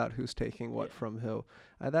find out who's taking what from who.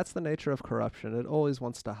 That's the nature of corruption. It always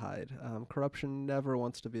wants to hide. Corruption never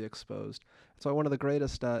wants to be exposed. So one of the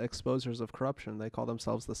greatest exposers of corruption, they call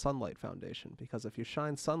themselves the Sunlight Foundation, because if you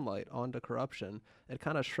shine sunlight onto corruption, it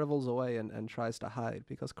kind of shrivels away and tries to hide,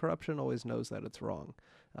 because corruption always knows that it's wrong.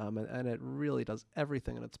 And it really does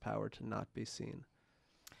everything in its power to not be seen.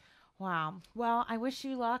 Wow. Well, I wish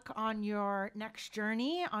you luck on your next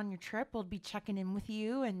journey, on your trip. We'll be checking in with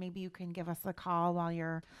you, and maybe you can give us a call while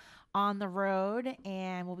you're on the road,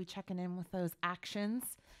 and we'll be checking in with those actions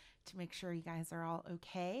to make sure you guys are all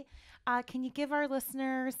okay. Can you give our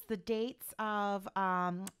listeners the dates of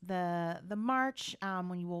the march,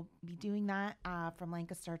 when you will be doing that from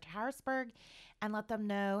Lancaster to Harrisburg, and let them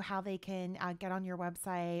know how they can get on your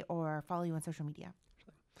website or follow you on social media?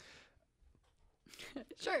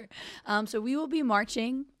 Sure. So we will be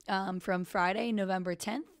marching from Friday, November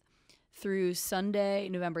 10th through Sunday,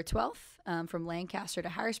 November 12th, from Lancaster to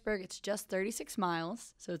Harrisburg. It's just 36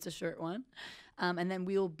 miles, so it's a short one. And then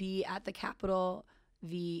we will be at the Capitol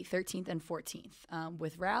the 13th and 14th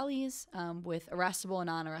with rallies, with arrestable and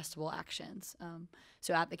non-arrestable actions.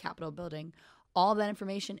 So at the Capitol building. All that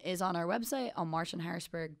information is on our website on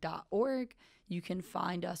marchonharrisburg.org. You can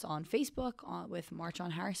find us on Facebook with March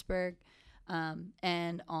on Harrisburg.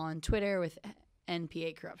 And on Twitter with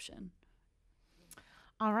NPA Corruption.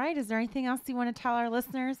 All right. Is there anything else you want to tell our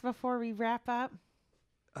listeners before we wrap up?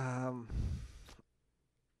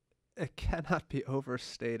 It cannot be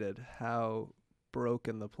overstated how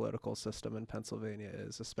broken the political system in Pennsylvania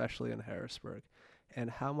is, especially in Harrisburg, and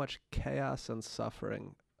how much chaos and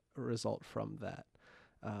suffering result from that.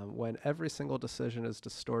 When every single decision is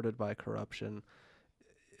distorted by corruption,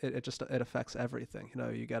 it affects everything.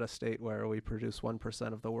 You got a state where we produce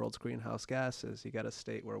 1% of the world's greenhouse gases. You got a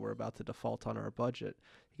state where we're about to default on our budget.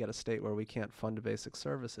 You got a state where we can't fund basic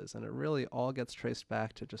services. And it really all gets traced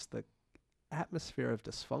back to just the atmosphere of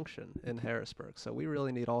dysfunction in Harrisburg. So we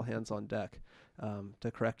really need all hands on deck to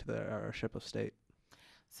correct our ship of state.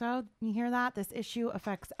 So you hear that? This issue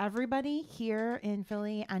affects everybody here in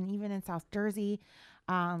Philly and even in South Jersey.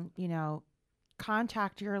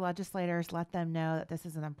 Contact your legislators, let them know that this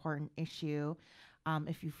is an important issue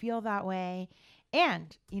if you feel that way.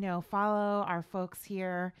 And, follow our folks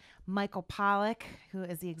here, Michael Pollack, who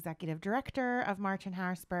is the executive director of March in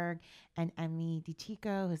Harrisburg, and Emmy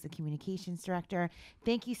DiTico, who's the communications director.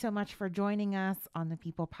 Thank you so much for joining us on the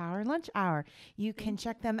People Power Lunch Hour. You can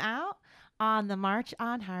check them out on the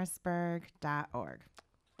marchonharrisburg.org.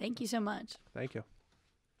 Thank you so much. Thank you.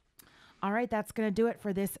 All right, that's going to do it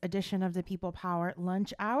for this edition of the People Power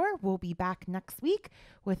Lunch Hour. We'll be back next week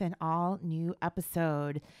with an all-new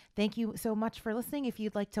episode. Thank you so much for listening. If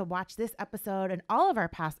you'd like to watch this episode and all of our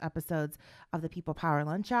past episodes of the People Power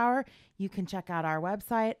Lunch Hour, you can check out our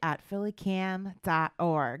website at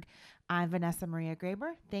phillycam.org. I'm Vanessa Maria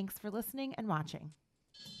Graber. Thanks for listening and watching.